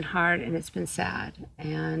 This has been hard, and it's been sad.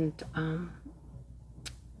 And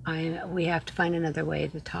we have to find another way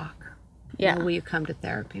to talk. Yeah. Will you come to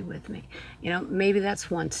therapy with me? Maybe that's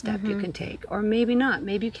one step you can take. Or maybe not.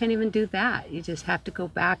 Maybe you can't even do that. You just have to go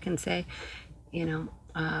back and say,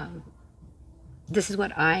 this is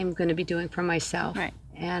what I'm going to be doing for myself. Right.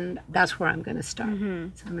 And that's where I'm going to start. So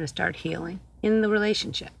I'm going to start healing in the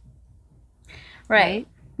relationship. Right?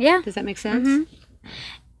 Yeah. Does that make sense?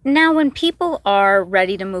 Now, when people are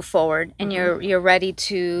ready to move forward and you're ready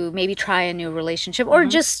to maybe try a new relationship or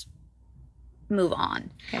just move on.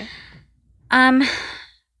 Okay.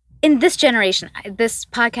 In this generation, this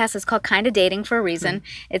podcast is called Kinda Dating for a reason.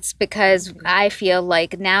 It's because I feel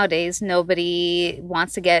like nowadays nobody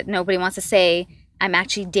wants to say, I'm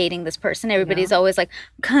actually dating this person. Everybody's always like,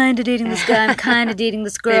 I'm kind of dating this guy, I'm kind of dating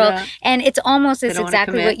this girl. And it's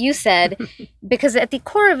exactly what you said, because at the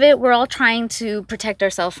core of it, we're all trying to protect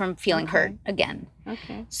ourselves from feeling hurt again.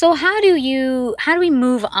 Okay. So how do we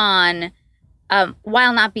move on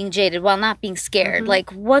while not being jaded, while not being scared?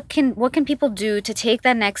 Like what can people do to take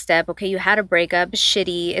that next step? Okay, you had a breakup, it's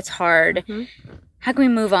shitty, it's hard. How can we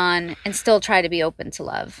move on and still try to be open to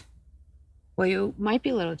love? Well, you might be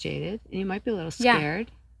a little jaded and you might be a little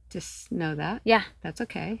scared. Just know that. Yeah. That's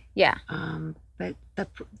okay. Yeah.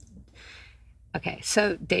 Okay,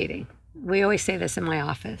 so dating. We always say this in my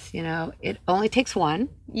office, it only takes one.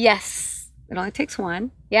 Yes. It only takes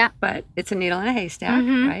one. Yeah. But it's a needle in a haystack,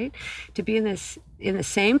 right? To be in the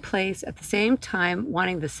same place at the same time,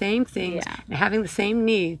 wanting the same things and having the same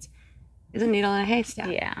needs is a needle in a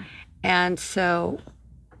haystack. Yeah. And so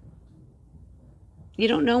you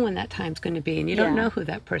don't know when that time's going to be, and you don't know who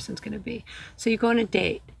that person's going to be. So you go on a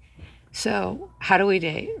date. So how do we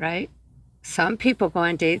date, right? Some people go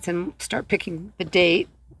on dates and start picking the date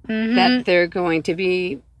that they're going to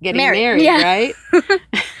be getting married, right?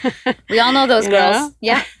 We all know those girls.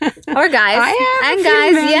 Yeah. Or guys. I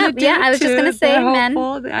have Yeah. I was just going to say men.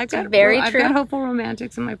 I've got hopeful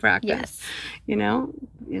romantics in my practice.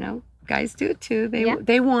 Yes. Guys do it too.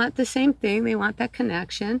 They want the same thing. They want that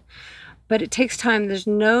connection. But it takes time. There's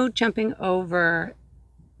no jumping over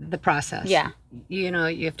the process. Yeah. You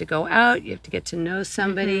have to go out. You have to get to know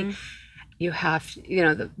somebody. You have,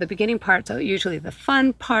 the beginning part's usually the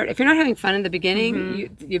fun part. If you're not having fun in the beginning,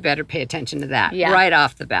 you better pay attention to that right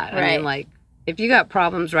off the bat. Right. I mean, like, if you got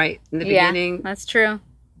problems right in the beginning, that's true.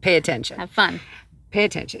 Pay attention. Have fun. Pay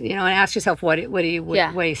attention, and ask yourself what are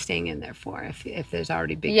you staying in there for if there's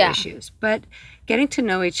already big issues. But getting to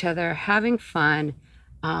know each other, having fun,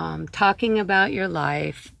 talking about your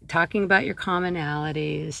life, talking about your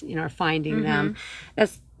commonalities, finding them.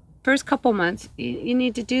 That's first couple months. You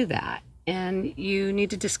need to do that, and you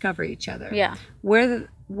need to discover each other. Yeah. Where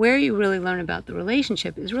you really learn about the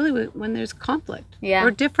relationship is really when there's conflict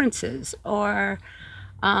or differences or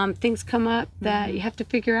things come up that you have to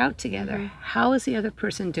figure out together. How is the other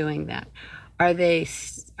person doing that? Are they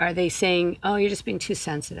saying, "Oh, you're just being too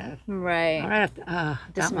sensitive"? Right. All right.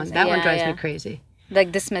 That one drives me crazy.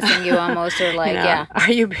 Like dismissing you almost, or like, Are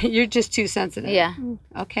you're just too sensitive? Yeah.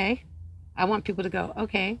 Okay. I want people to go,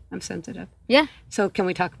 okay, I'm sensitive. Yeah. So can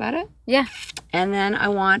we talk about it? Yeah. And then I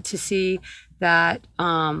want to see that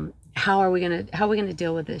how are we gonna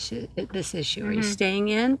deal with this issue? Are you staying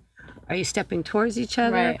in? Are you stepping towards each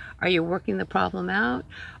other? Right. Are you working the problem out?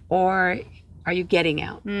 Or are you getting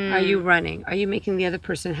out? Are you running? Are you making the other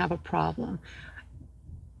person have a problem?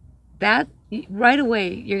 That right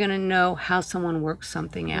away, you're going to know how someone works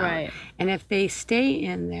something out. Right. And if they stay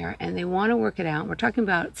in there and they want to work it out, we're talking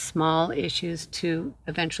about small issues to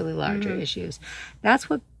eventually larger issues. That's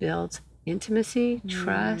what builds intimacy,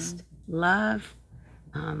 trust, love,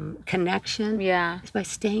 connection. Yeah. It's by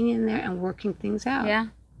staying in there and working things out. Yeah.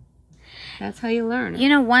 That's how you learn.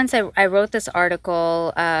 Once I wrote this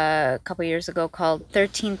article a couple years ago called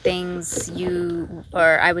 13 Things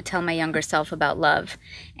I Would Tell My Younger Self About Love.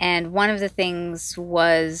 And one of the things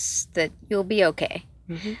was that you'll be okay.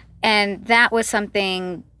 And that was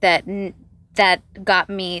something that that got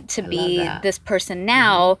me to be this person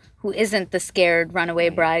now who isn't the scared runaway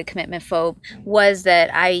bride commitment phobe was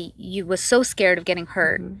that you was so scared of getting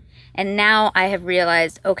hurt. And now I have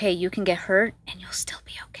realized, okay, you can get hurt and you'll still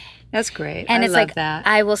be okay. That's great. And I it's love like, that.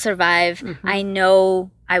 I will survive. I know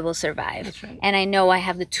I will survive. That's right. And I know I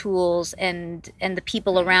have the tools and the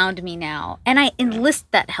people around me now. And I enlist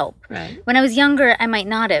that help. Right. When I was younger, I might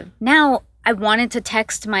not have. Now, I wanted to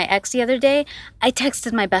text my ex the other day. I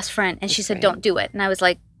texted my best friend and she said, don't do it. And I was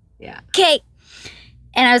like, okay.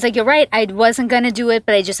 And I was like, you're right. I wasn't going to do it,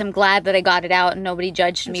 but I just am glad that I got it out and nobody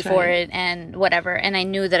judged me for it and whatever. And I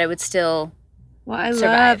knew that I would still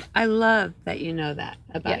survive. I love that you know that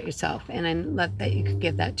about yourself, and I love that you could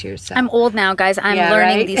give that to yourself. I'm old now, guys. I'm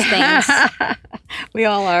learning these things. We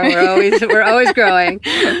all are. We're always growing.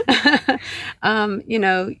 You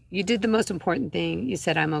know, you did the most important thing. You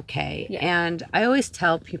said, I'm okay. And I always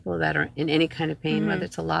tell people that are in any kind of pain, whether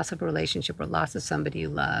it's a loss of a relationship or loss of somebody you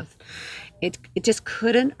love, it just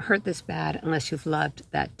couldn't hurt this bad unless you've loved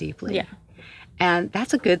that deeply. Yeah. And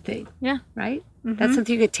that's a good thing. Yeah. Right? That's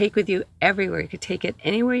something you could take with you everywhere. You could take it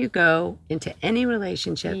anywhere you go, into any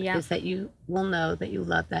relationship, is that you will know that you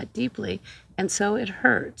love that deeply. And so it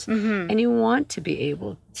hurts. And you want to be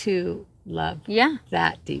able to love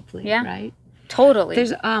that deeply, right? Totally.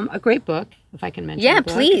 There's a great book, if I can mention the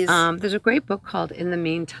book. Please. There's a great book called In the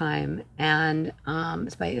Meantime, and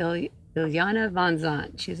it's by Ilyana Van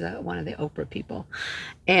Zant. She's one of the Oprah people.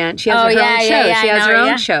 And she has her own show. She has her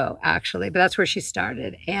own show, actually, but that's where she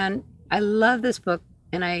started. And I love this book,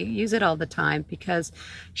 and I use it all the time because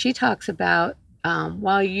she talks about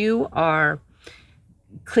while you are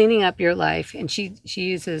cleaning up your life, and she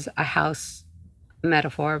uses a house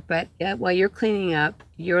metaphor, but while you're cleaning up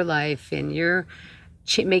your life and you're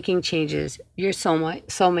making changes, your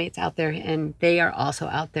soulmates out there, and they are also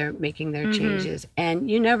out there making their changes,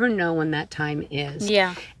 and you never know when that time is.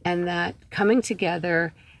 Yeah. And that coming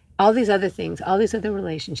together, all these other things, all these other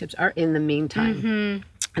relationships are in the meantime.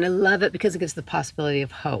 And I love it because it gives the possibility of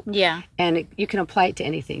hope. Yeah. And you can apply it to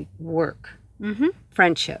anything: work,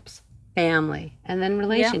 friendships, family, and then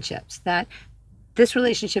relationships. That this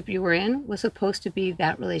relationship you were in was supposed to be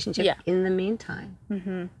that relationship in the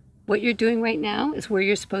meantime. What you're doing right now is where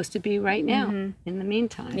you're supposed to be right now in the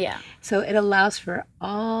meantime. Yeah. So it allows for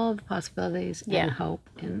all the possibilities and hope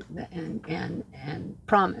and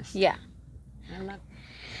promise. Yeah. I love it.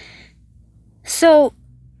 So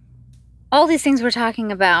all these things we're talking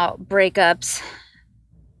about, breakups,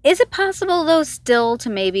 is it possible though still to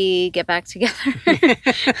maybe get back together?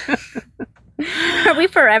 Are we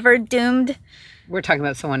forever doomed? We're talking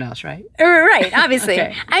about someone else, right? Right, obviously.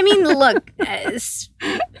 Okay. I mean, look,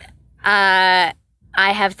 I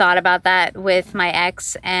have thought about that with my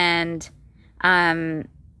ex, and I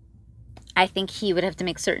think he would have to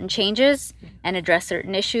make certain changes and address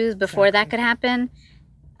certain issues before that could happen.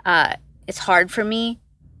 It's hard for me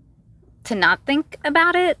to not think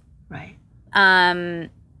about it. Right.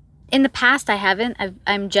 In the past, I haven't.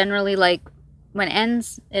 I'm generally like, when it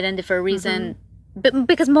ends, it ended for a reason. But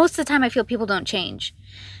because most of the time I feel people don't change.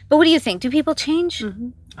 But what do you think? Do people change?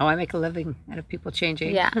 Oh, I make a living out of people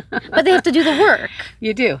changing. Yeah. But they have to do the work.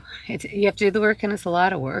 You do. You have to do the work, and it's a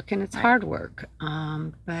lot of work, and it's hard work.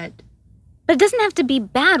 But it doesn't have to be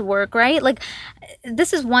bad work, right? Like,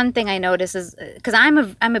 this is one thing I notice is, because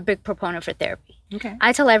I'm a big proponent for therapy. Okay.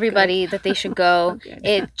 I tell everybody that they should go.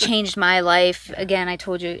 It changed my life. Again, I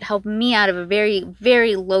told you, it helped me out of a very,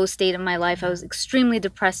 very low state of my life. I was extremely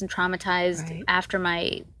depressed and traumatized after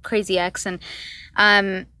my crazy ex, and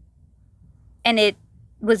it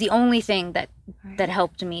was the only thing that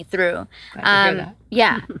helped me through. Glad to hear that.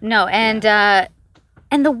 Yeah, no, and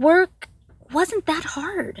the work wasn't that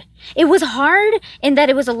hard. It was hard in that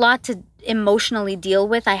it was a lot to emotionally deal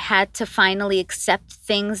with. I had to finally accept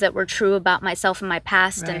things that were true about myself and my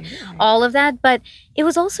past and all of that. But it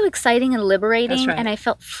was also exciting and liberating, and I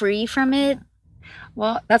felt free from it.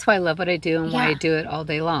 Well, that's why I love what I do and why I do it all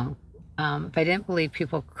day long. If I didn't believe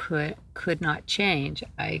people could not change,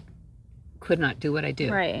 I could not do what I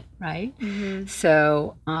do. Right.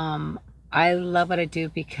 So I love what I do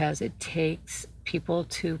because it takes people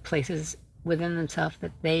to places within themselves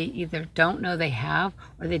that they either don't know they have,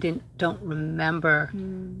 or they don't remember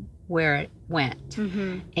where it went.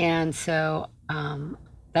 And so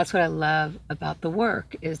that's what I love about the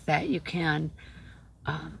work, is that you can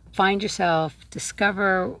find yourself,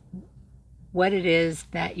 discover what it is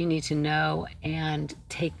that you need to know, and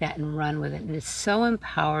take that and run with it. And it's so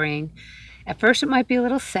empowering. At first it might be a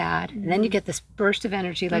little sad, and then you get this burst of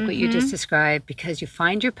energy like what you just described, because you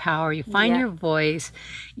find your power, you find your voice,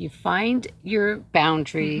 you find your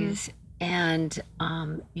boundaries, And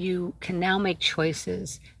you can now make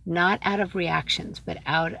choices, not out of reactions, but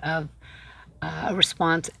out of a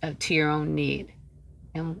response to your own need,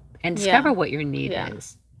 and discover what your need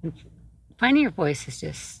is. And finding your voice is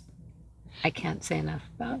just, I can't say enough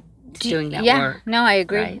about doing that work. No, I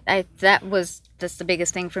agree. Right? That's the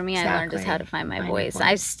biggest thing for me. Exactly. I learned is how to find my voice.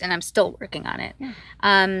 And I'm still working on it.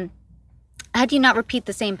 Yeah. How do you not repeat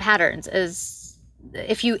the same patterns as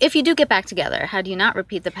if you do get back together? How do you not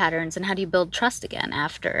repeat the patterns, and how do you build trust again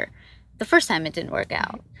after the first time it didn't work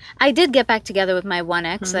out? I did get back together with my one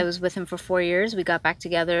ex. I was with him for 4 years. We got back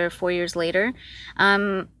together 4 years later.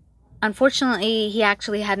 Unfortunately, he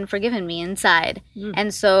actually hadn't forgiven me inside.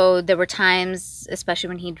 And so there were times,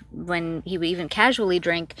 especially when he would even casually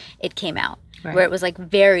drink, it came out. Right. Where it was like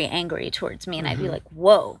very angry towards me, and I'd be like,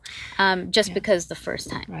 whoa, because the first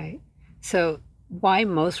time. Right. So why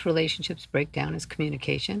most relationships break down is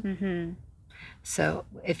communication. Mm-hmm. So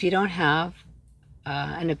if you don't have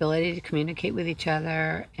an ability to communicate with each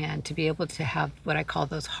other and to be able to have what I call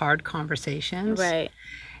those hard conversations, right,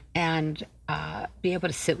 and be able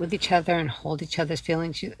to sit with each other and hold each other's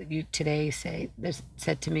feelings. You today said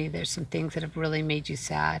to me, there's some things that have really made you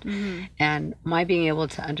sad, and my being able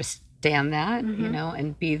to understand that,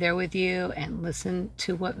 and be there with you and listen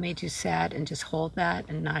to what made you sad and just hold that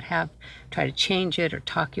and not try to change it or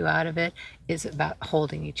talk you out of it is about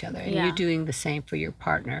holding each other, and you doing the same for your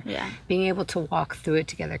partner. Being able to walk through it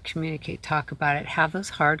together, communicate, talk about it, have those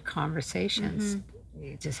hard conversations.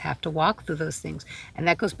 You just have to walk through those things. And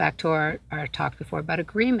that goes back to our talk before about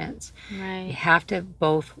agreements. Right. You have to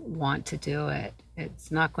both want to do it. It's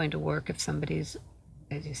not going to work if somebody's,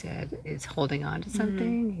 as you said, is holding on to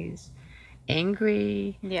something. He's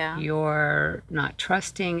angry. Yeah. You're not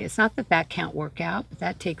trusting. It's not that can't work out, but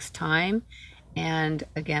that takes time. And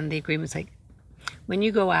again, the agreement's like, when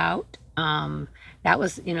you go out, that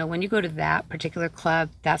was, when you go to that particular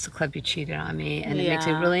club, that's the club you cheated on me, and it makes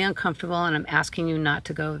me really uncomfortable, and I'm asking you not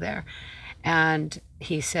to go there. And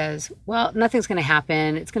he says, well, nothing's going to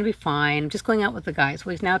happen. It's going to be fine. I'm just going out with the guys.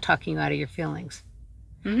 Well, he's now talking you out of your feelings.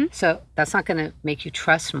 So that's not going to make you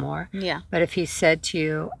trust more. Yeah. But if he said to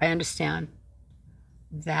you, I understand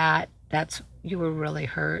you were really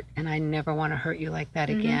hurt, and I never want to hurt you like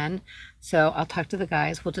that again. So I'll talk to the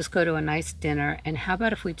guys. We'll just go to a nice dinner. And how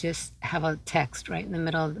about if we just have a text right in the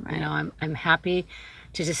middle? I'm happy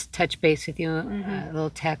to just touch base with you, a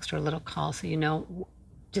little text or a little call, so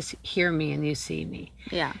just hear me and you see me.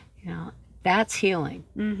 Yeah. That's healing.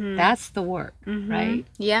 That's the work, right?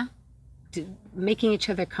 Yeah. Making each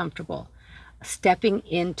other comfortable, stepping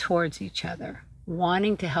in towards each other,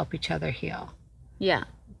 wanting to help each other heal. Yeah.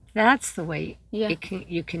 That's the way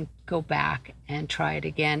you can go back and try it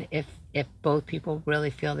again if both people really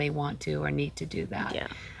feel they want to or need to do that. Yeah.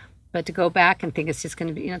 But to go back and think it's just going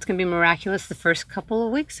to be, it's going to be miraculous the first couple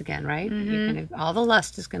of weeks again, right? All the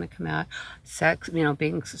lust is going to come out, sex,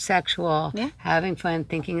 being sexual, having fun,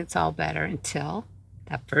 thinking it's all better until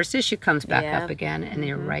that first issue comes back up again, and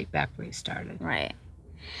you're right back where you started. Right.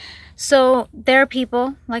 So there are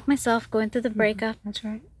people like myself going through the breakup. That's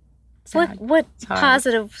right. What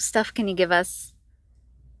positive stuff can you give us?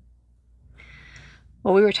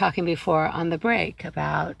 Well, we were talking before on the break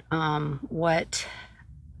about what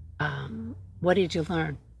did you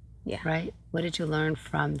learn? Yeah. Right? What did you learn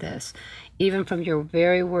from this? Even from your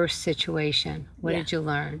very worst situation, what did you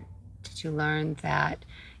learn? Did you learn that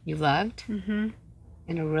you loved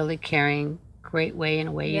in a really caring, great way, in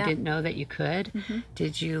a way you didn't know that you could?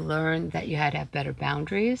 Did you learn that you had to have better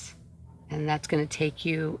boundaries? And that's going to take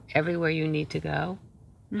you everywhere you need to go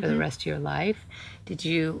for the rest of your life. Did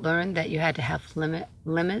you learn that you had to have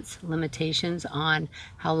limitations on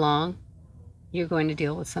how long you're going to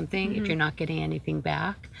deal with something if you're not getting anything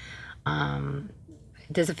back?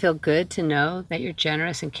 Does it feel good to know that you're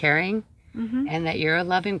generous and caring and that you're a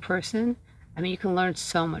loving person? I mean, you can learn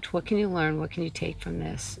so much. What can you learn? What can you take from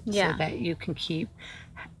this so that you can keep,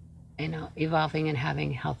 evolving and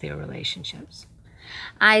having healthier relationships?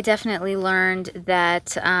 I definitely learned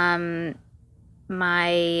that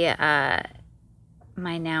my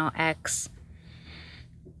now ex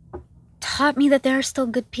taught me that there are still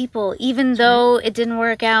good people, even though it didn't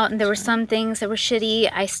work out and there were some things that were shitty.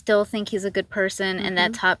 I still think he's a good person, and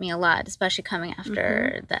that taught me a lot, especially coming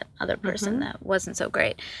after that other person that wasn't so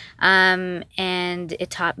great. And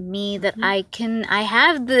it taught me that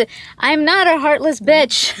I'm not a heartless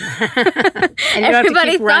bitch.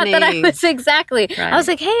 Everybody thought that I was I was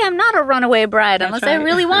like, hey, I'm not a runaway bride unless I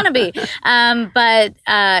really want to be.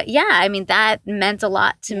 That meant a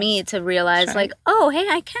lot to me to realize oh, hey,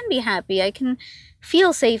 I can be happy. I can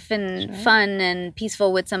feel safe and fun and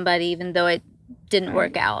peaceful with somebody, even though it didn't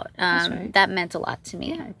work out. right. That meant a lot to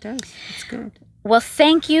me. Yeah, it does. It's good. Well,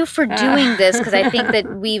 thank you for doing this, because I think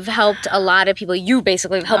that we've helped a lot of people. You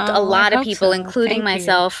basically have helped a lot of people, including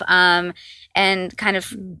myself. And kind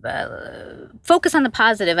of focus on the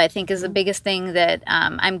positive, I think, is the biggest thing that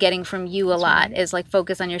I'm getting from you a lot, is like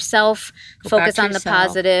focus on yourself, focus on the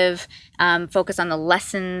positive, focus on the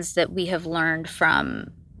lessons that we have learned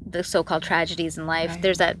from the so-called tragedies in life.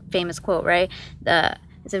 There's that famous quote, right?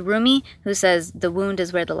 Is it Rumi, who says, "The wound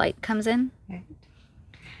is where the light comes in." Right.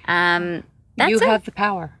 You have the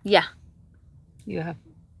power. Yeah. You have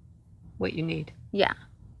what you need. Yeah.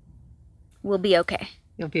 We'll be okay.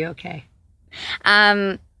 You'll be okay.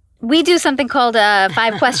 We do something called 5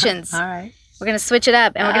 questions. All right. We're going to switch it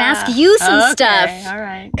up, and we're going to ask you some stuff. All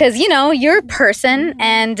right. Because, you're a person,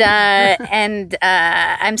 and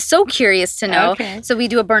I'm so curious to know. Okay. So we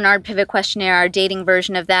do a Bernard Pivot questionnaire, our dating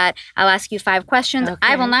version of that. I'll ask you 5 questions. Okay.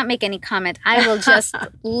 I will not make any comment. I will just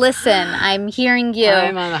listen. I'm hearing you.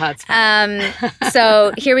 I'm on the hot spot.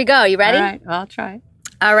 So here we go. You ready? All right. I'll try.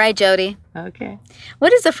 All right, Jody. Okay.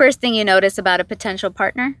 What is the first thing you notice about a potential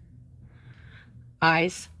partner?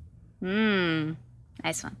 Eyes. Nice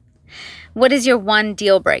one. What is your one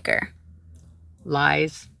deal breaker?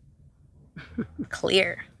 Lies.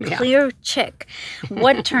 Clear. Yeah. Clear chick.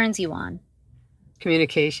 What turns you on?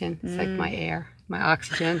 Communication. It's like my air, my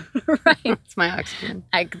oxygen. Right. It's my oxygen.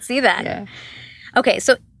 I can see that. Yeah. Okay,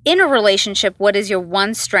 so in a relationship, what is your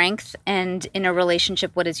one strength? And in a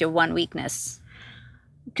relationship, what is your one weakness?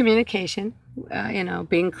 Communication.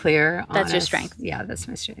 Being clear. That's your honest. strength. Yeah, that's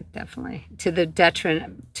my strength, definitely. To the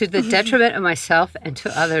detriment of myself and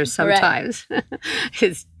to others sometimes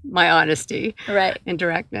is my honesty, right, and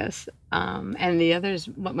directness. And the others,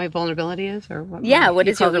 what my vulnerability is, or what? What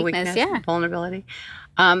is your weakness? Yeah, vulnerability.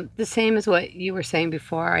 The same as what you were saying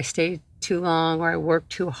before. I stay too long, or I work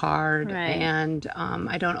too hard, and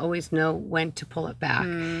I don't always know when to pull it back,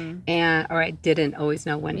 or I didn't always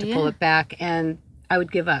know when to pull it back, and I would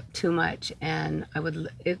give up too much, and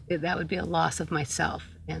that would be a loss of myself,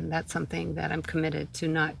 and that's something that I'm committed to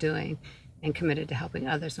not doing, and committed to helping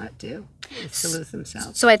others not do, is to lose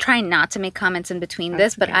themselves. So I try not to make comments in between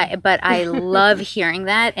this, but I love hearing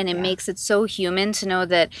that, and it makes it so human to know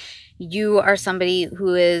that you are somebody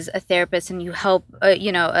who is a therapist and you help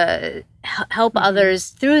help others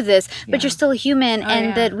through this, but you're still a human,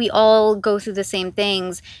 and that we all go through the same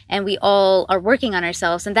things, and we all are working on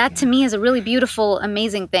ourselves, and that to me is a really beautiful,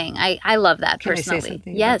 amazing thing. I love that. Can personally. I say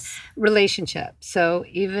something? Yes. Relationship. So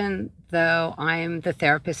even though I'm the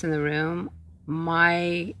therapist in the room,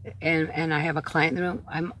 and I have a client in the room,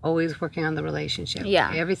 I'm always working on the relationship.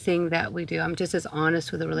 Yeah. Everything that we do, I'm just as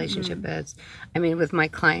honest with the relationship with my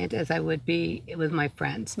client as I would be with my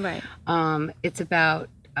friends. Right. It's about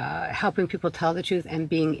helping people tell the truth and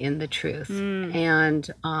being in the truth, and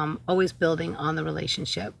always building on the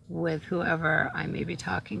relationship with whoever I may be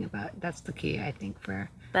talking about. That's the key, I think,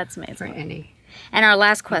 that's amazing. For any. And our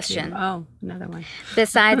last question. Oh, another one.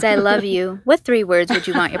 Besides I love you, what 3 words would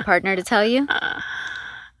you want your partner to tell you?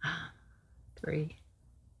 3.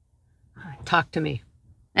 Talk to me.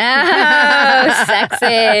 Oh,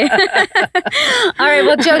 sexy. All right.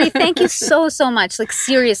 Well, Jody, thank you so much. Like,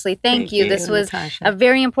 seriously, thank you. This was Natasha. a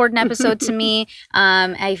very important episode to me.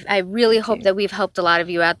 I really hope that we've helped a lot of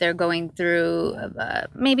you out there going through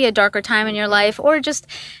maybe a darker time in your life, or just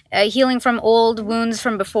healing from old wounds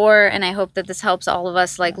from before. And I hope that this helps all of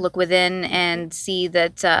us look within and see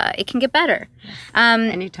that it can get better.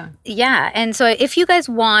 Anytime. Yeah. And so if you guys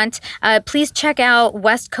want, please check out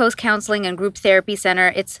West Coast Counseling and Group Therapy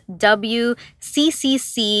Center. It's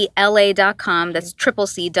WCCCLA.com. That's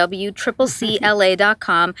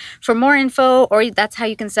WCCCLA.com for more info, or that's how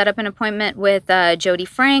you can set up an appointment with Jody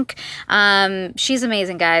Frank. She's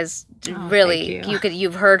amazing, guys. Really,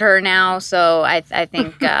 you've heard her now, so I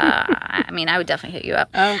think I would definitely hit you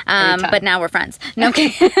up. But now we're friends. No, I'm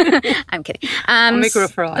kidding. I'm kidding. I'll make a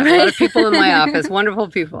referral. I have a lot of people in my office, wonderful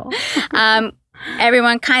people.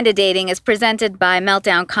 Everyone, Kinda Dating is presented by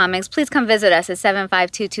Meltdown Comics. Please come visit us at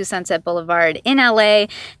 7522 Sunset Boulevard in LA.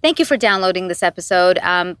 Thank you for downloading this episode.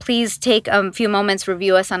 Please take a few moments,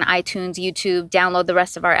 review us on iTunes, YouTube, download the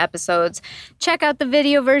rest of our episodes. Check out the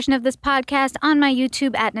video version of this podcast on my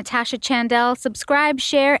YouTube at Natasha Chandel. Subscribe,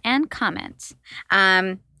 share, and comment.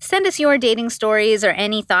 Send us your dating stories or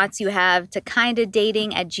any thoughts you have to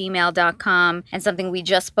kindadating@gmail.com. And something we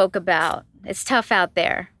just spoke about. It's tough out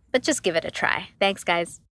there, but just give it a try. Thanks,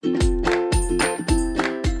 guys.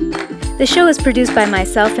 The show is produced by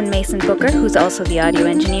myself and Mason Booker, who's also the audio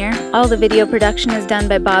engineer. All the video production is done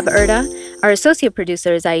by Bob Erda. Our associate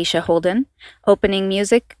producer is Aisha Holden. Opening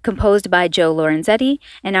music composed by Joe Lorenzetti,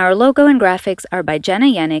 and our logo and graphics are by Jenna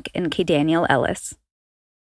Yannick and K. Daniel Ellis.